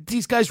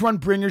 these guys run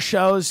bringer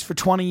shows for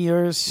 20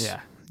 years.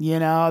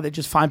 Yeah. They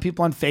just find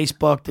people on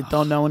Facebook that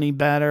don't know any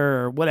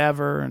better or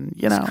whatever. And,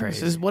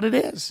 this is what it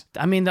is.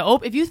 I mean,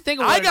 if you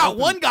think about I got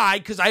one guy,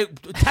 because I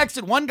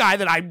texted one guy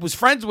that I was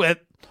friends with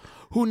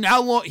who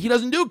now, he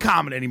doesn't do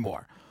comedy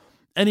anymore.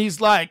 And he's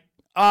like,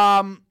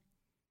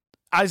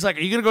 I was like, are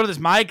you going to go to this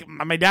mic?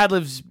 My dad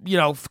lives,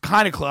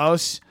 kind of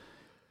close.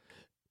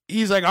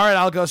 He's like, all right,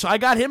 I'll go. So I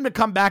got him to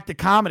come back to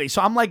comedy. So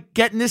I'm like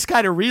getting this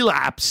guy to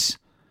relapse.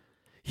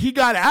 He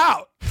got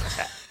out.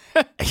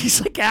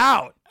 He's like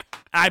out.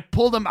 I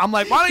pulled him. I'm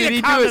like, why don't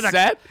you come do a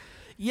set?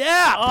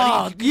 Yeah.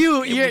 Oh,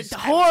 you're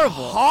horrible.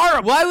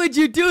 Horrible. Why would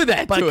you do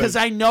that to him? Because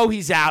I know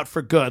he's out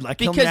for good.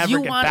 Like, he'll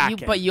never get back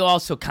in. But you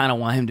also kind of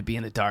want him to be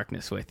in the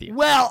darkness with you.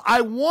 Well,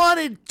 I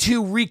wanted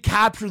to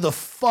recapture the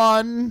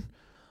fun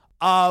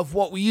of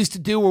what we used to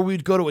do, where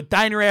we'd go to a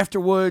diner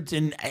afterwards,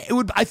 and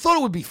I thought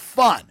it would be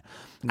fun.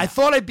 No. I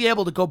thought I'd be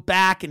able to go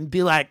back and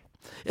be like,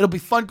 it'll be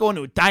fun going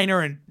to a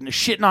diner and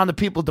shitting on the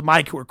people at the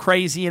mic who are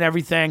crazy and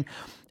everything.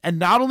 And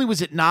not only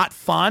was it not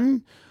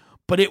fun,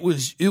 but I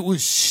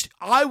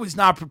was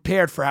not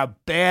prepared for how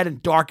bad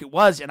and dark it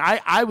was. And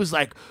I was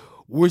like,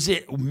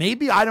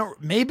 maybe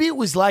it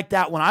was like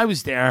that when I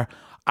was there.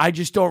 I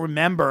just don't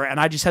remember. And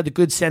I just had the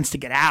good sense to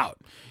get out.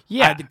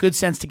 Yeah. I had the good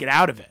sense to get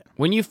out of it.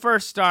 When you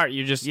first start,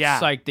 you're just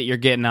psyched that you're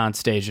getting on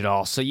stage at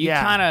all. So you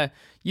kind of,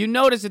 you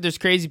notice that there's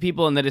crazy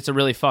people and that it's a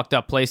really fucked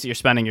up place that you're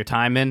spending your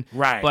time in.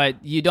 Right.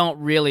 But you don't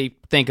really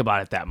think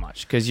about it that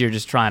much because you're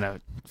just trying to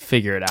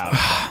figure it out.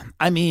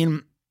 I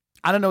mean,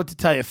 I don't know what to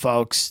tell you,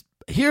 folks.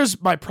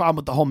 Here's my problem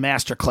with the whole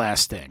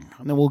masterclass thing,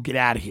 and then we'll get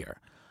out of here.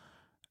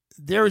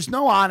 There is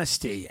no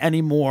honesty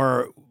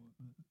anymore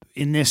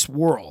in this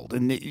world.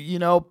 And,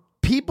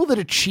 people that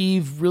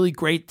achieve really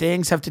great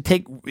things have to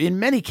take, in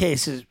many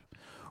cases,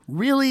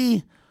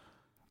 really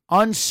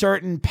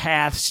uncertain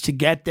paths to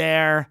get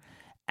there,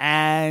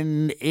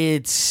 and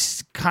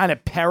it's kind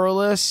of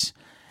perilous,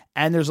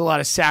 and there's a lot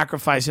of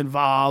sacrifice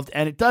involved,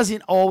 and it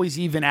doesn't always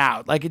even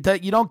out. Like,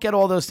 you don't get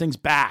all those things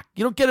back.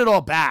 You don't get it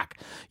all back.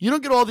 You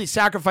don't get all these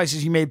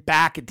sacrifices you made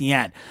back at the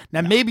end.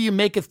 Now, maybe you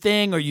make a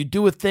thing or you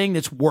do a thing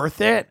that's worth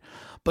it,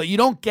 but you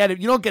don't get it.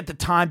 You don't get the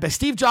time back.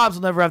 Steve Jobs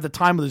will never have the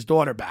time with his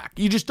daughter back.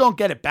 You just don't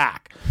get it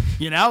back.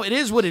 It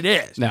is what it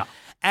is. No.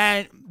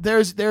 And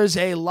there's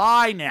a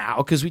lie now,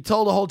 because we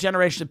told a whole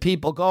generation of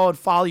people, go and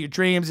follow your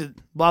dreams and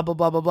blah, blah,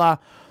 blah, blah, blah.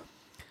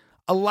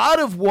 A lot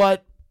of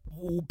what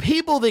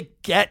people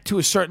that get to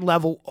a certain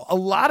level, a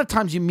lot of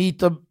times you meet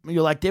them,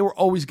 you're like, they were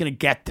always going to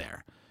get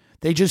there.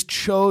 They just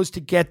chose to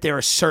get there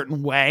a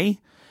certain way,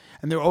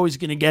 and they're always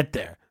going to get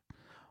there.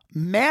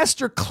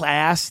 Master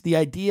class, the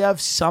idea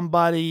of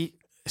somebody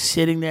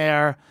sitting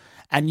there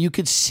and you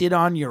could sit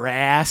on your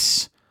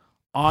ass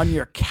on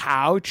your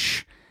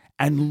couch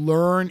and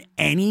learn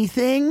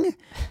anything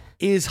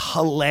is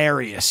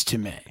hilarious to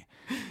me.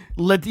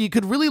 You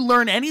could really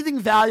learn anything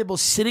valuable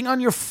sitting on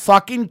your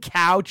fucking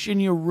couch in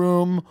your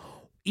room,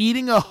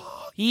 eating a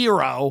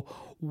hero,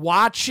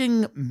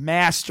 watching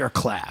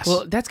Masterclass.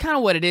 Well, that's kind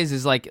of what it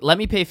is like, let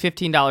me pay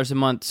 $15 a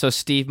month so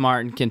Steve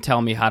Martin can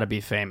tell me how to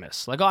be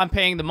famous. Like, oh, I'm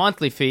paying the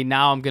monthly fee,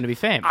 now I'm going to be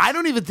famous. I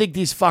don't even think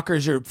these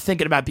fuckers are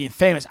thinking about being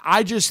famous.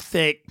 I just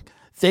think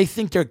they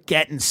think they're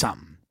getting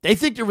something. They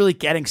think they're really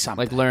getting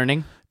something. Like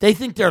learning? They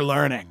think they're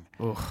learning.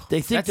 Ugh, they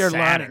think that's they're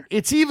sadder. learning.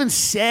 It's even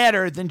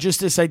sadder than just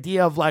this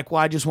idea of like,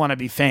 well, I just want to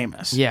be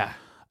famous. Yeah.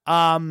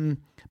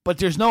 But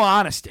there's no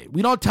honesty.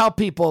 We don't tell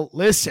people,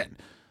 listen,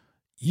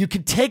 you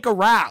can take a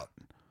route,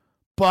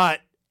 but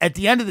at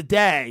the end of the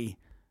day,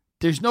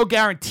 there's no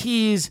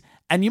guarantees,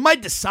 and you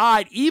might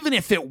decide, even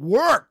if it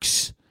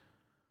works,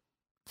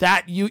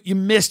 that you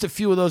missed a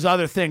few of those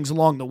other things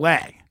along the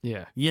way.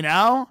 Yeah. You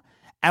know?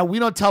 And we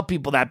don't tell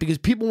people that because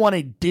people want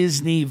a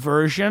Disney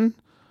version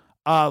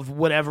of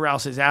whatever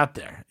else is out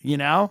there, you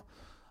know?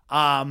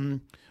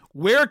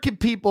 Where can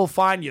people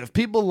find you if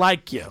people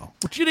like you?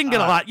 Which you didn't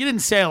get a lot. You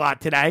didn't say a lot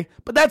today,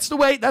 but that's the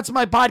way. That's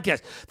my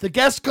podcast. The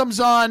guest comes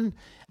on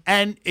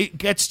and it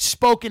gets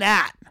spoken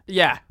at.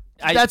 Yeah.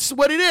 That's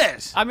what it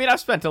is. I mean, I've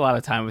spent a lot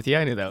of time with you.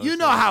 I knew that was You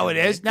know how it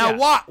is. Now,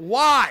 yeah.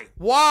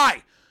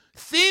 Why?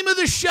 Theme of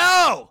the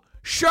show.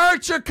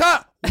 Shirts are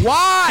cut.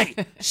 Why?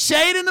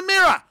 Say it in the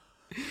mirror.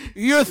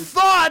 Your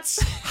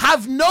thoughts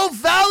have no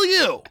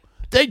value.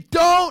 They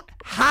don't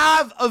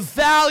have a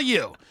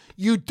value.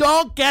 You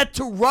don't get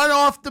to run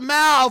off the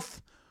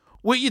mouth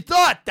what you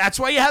thought. That's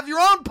why you have your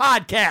own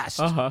podcast.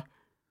 Uh-huh.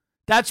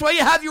 That's why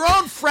you have your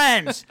own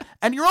friends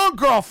and your own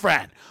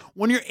girlfriend.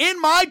 When you're in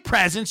my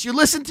presence, you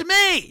listen to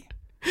me.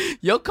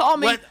 You'll call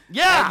me.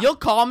 You'll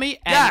call me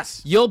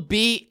and you'll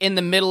be in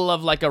the middle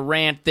of like a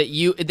rant that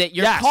you're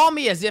call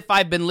me as if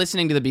I've been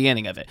listening to the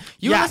beginning of it.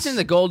 You were listening to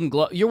the Golden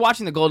Globe. You're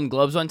watching the Golden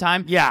Globes one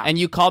time. Yeah. And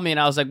you called me and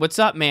I was like, "What's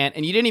up, man?"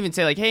 And you didn't even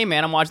say like, "Hey,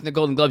 man, I'm watching the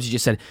Golden Globes." You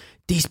just said,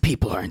 "These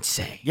people are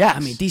insane." Yeah. I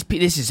mean,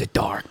 this is a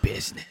dark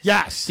business.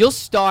 Yes. You'll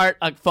start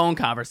a phone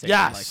conversation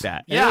like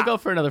that. And it'll go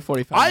for another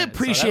 45 I minutes.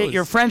 appreciate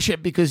your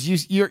friendship because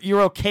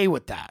you're okay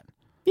with that.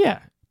 Yeah.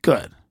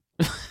 Good.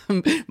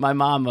 My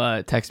mom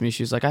texted me.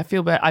 She was like, "I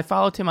feel bad. I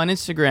followed him on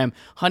Instagram.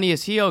 Honey,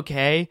 is he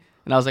okay?"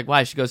 And I was like,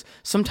 "Why?" She goes,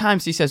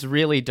 "Sometimes he says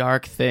really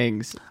dark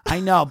things." I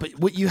know, but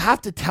what you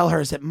have to tell her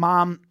is that,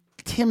 Mom,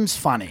 Tim's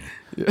funny.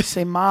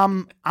 Say,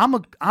 Mom,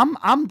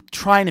 I'm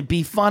trying to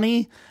be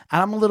funny,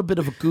 and I'm a little bit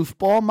of a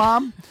goofball,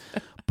 Mom.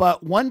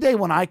 But one day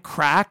when I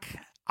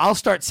crack, I'll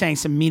start saying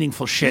some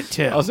meaningful shit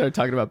too. I'll start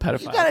talking about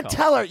pedophiles. You gotta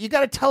tell her. You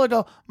gotta tell her.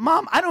 Go,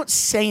 Mom, I don't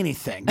say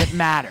anything that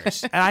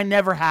matters, and I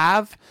never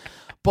have.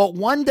 But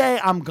one day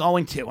I'm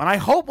going to. And I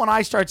hope when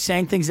I start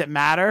saying things that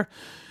matter,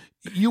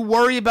 you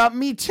worry about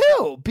me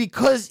too.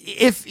 Because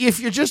if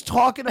you're just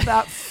talking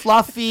about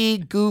fluffy,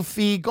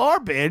 goofy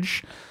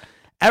garbage,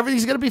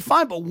 everything's going to be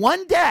fine. But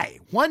one day,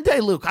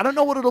 Luke, I don't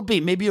know what it'll be.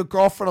 Maybe your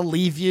girlfriend will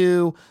leave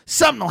you.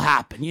 Something will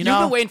happen. You know?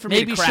 You've been waiting for me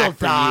Maybe to crack she'll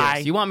for die.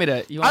 years. You want me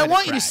to I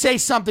want you to say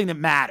something that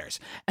matters.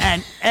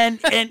 And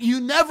you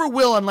never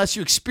will unless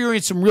you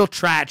experience some real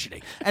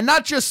tragedy. And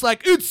not just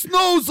like, it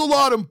snows a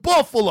lot in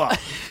Buffalo.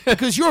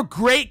 Because you're a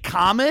great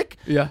comic.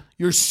 Yeah.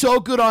 You're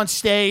so good on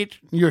stage.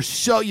 You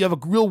have a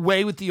real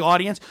way with the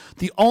audience.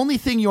 The only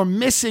thing you're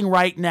missing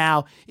right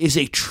now is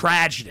a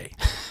tragedy.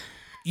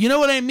 You know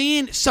what I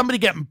mean? Somebody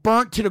getting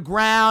burnt to the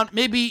ground.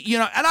 Maybe,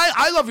 and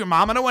I love your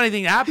mom. I don't want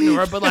anything to happen to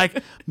her, but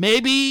like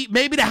maybe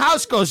the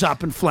house goes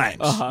up in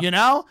flames, you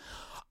know?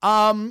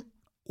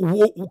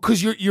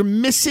 Because you're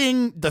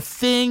missing the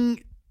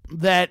thing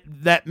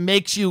that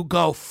makes you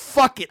go,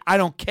 fuck it, I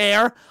don't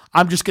care.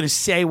 I'm just going to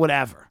say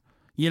whatever,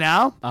 you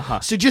know?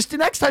 So just the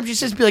next time she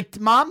says, be like,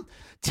 Mom,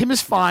 Tim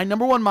is fine.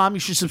 Number one, Mom, you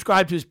should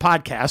subscribe to his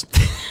podcast.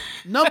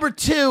 Number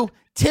two,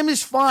 Tim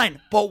is fine,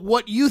 but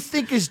what you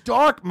think is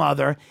dark,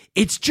 Mother,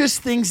 it's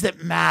just things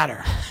that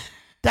matter.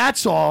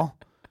 That's all.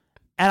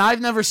 And I've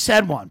never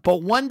said one,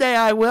 but one day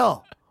I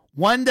will.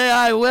 One day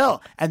I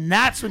will. And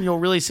that's when you'll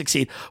really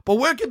succeed. But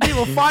where can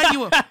people find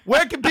you?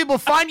 Where can people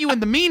find you in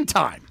the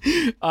meantime?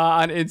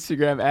 On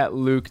Instagram at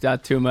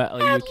Luke.Touma,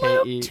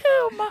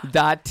 LUKE.TOUMA.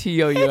 It's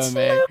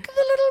Luke the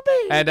little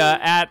baby. And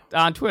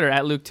on Twitter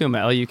at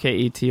Luke.Touma,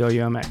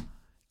 LUKETOUMA.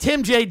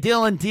 Tim J.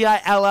 Dillon,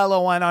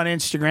 DILLON on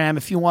Instagram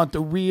if you want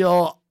the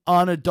real,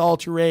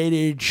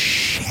 unadulterated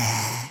shit.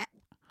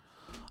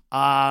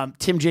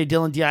 Tim J.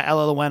 Dillon,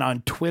 DILLON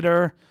on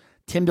Twitter.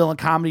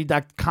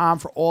 TimDillonComedy.com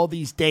for all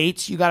these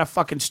dates. You got to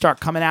fucking start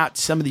coming out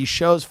to some of these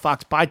shows.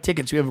 Fox, buy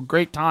tickets. We have a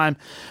great time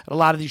at a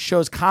lot of these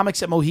shows.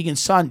 Comics at Mohegan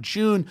Sun,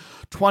 June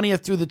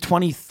 20th through the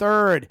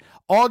 23rd.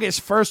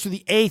 August 1st through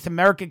the 8th,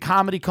 American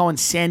Comedy Co. in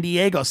San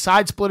Diego.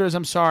 Side Splitters,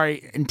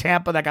 in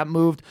Tampa, that got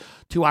moved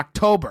to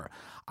October.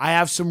 I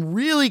have some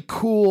really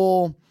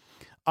cool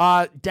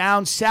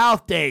down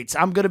south dates.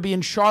 I'm going to be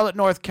in Charlotte,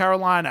 North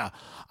Carolina.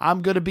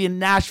 I'm going to be in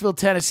Nashville,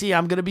 Tennessee.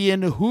 I'm going to be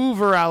in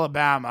Hoover,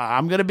 Alabama.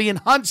 I'm going to be in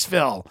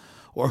Huntsville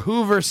or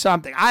Hoover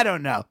something. I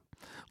don't know.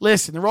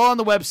 Listen, they're all on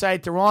the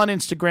website. They're all on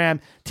Instagram.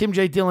 Tim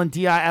J. Dillon,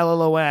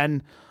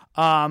 DILLON.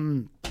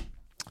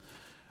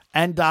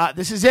 And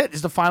this is it. This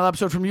is the final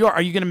episode from New York.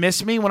 Are you going to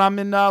miss me when I'm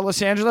in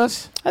Los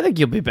Angeles? I think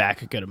you'll be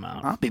back a good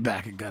amount. I'll be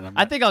back a good amount.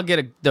 I think I'll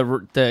get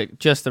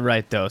just the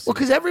right dose. Well,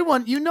 because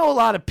everyone, a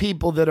lot of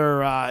people that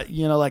are, I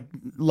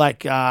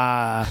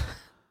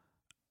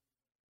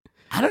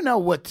don't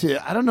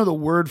know the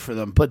word for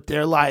them, but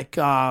they're like,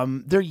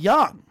 they're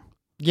young.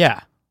 Yeah.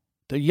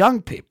 They're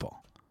young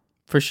people.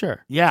 For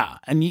sure. Yeah.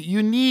 And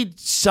you need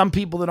some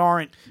people that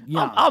aren't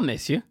young. I'll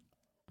miss you.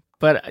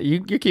 But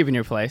you're keeping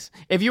your place.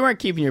 If you weren't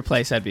keeping your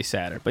place, I'd be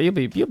sadder. But you'll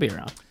be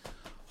around.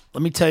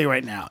 Let me tell you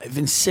right now, if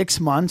in 6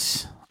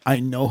 months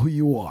I know who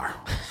you are,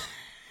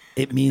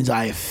 it means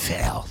I have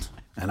failed.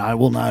 And I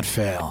will not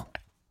fail.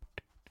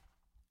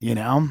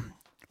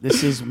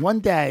 This is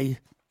one day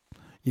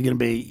you're gonna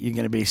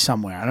be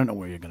somewhere. I don't know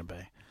where you're gonna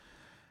be.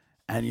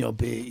 And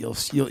you'll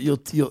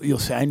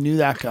say, I knew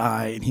that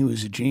guy and he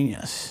was a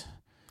genius.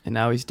 And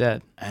now he's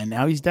dead.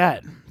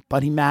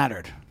 But he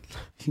mattered.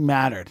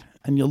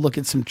 And you'll look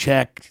at some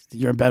chick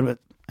you're in bed with,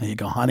 and you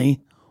go,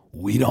 honey,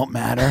 we don't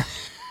matter,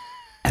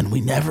 and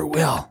we never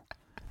will.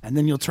 And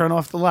then you'll turn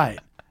off the light,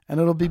 and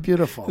it'll be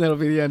beautiful. That'll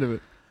be the end of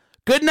it.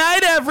 Good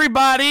night,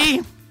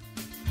 everybody.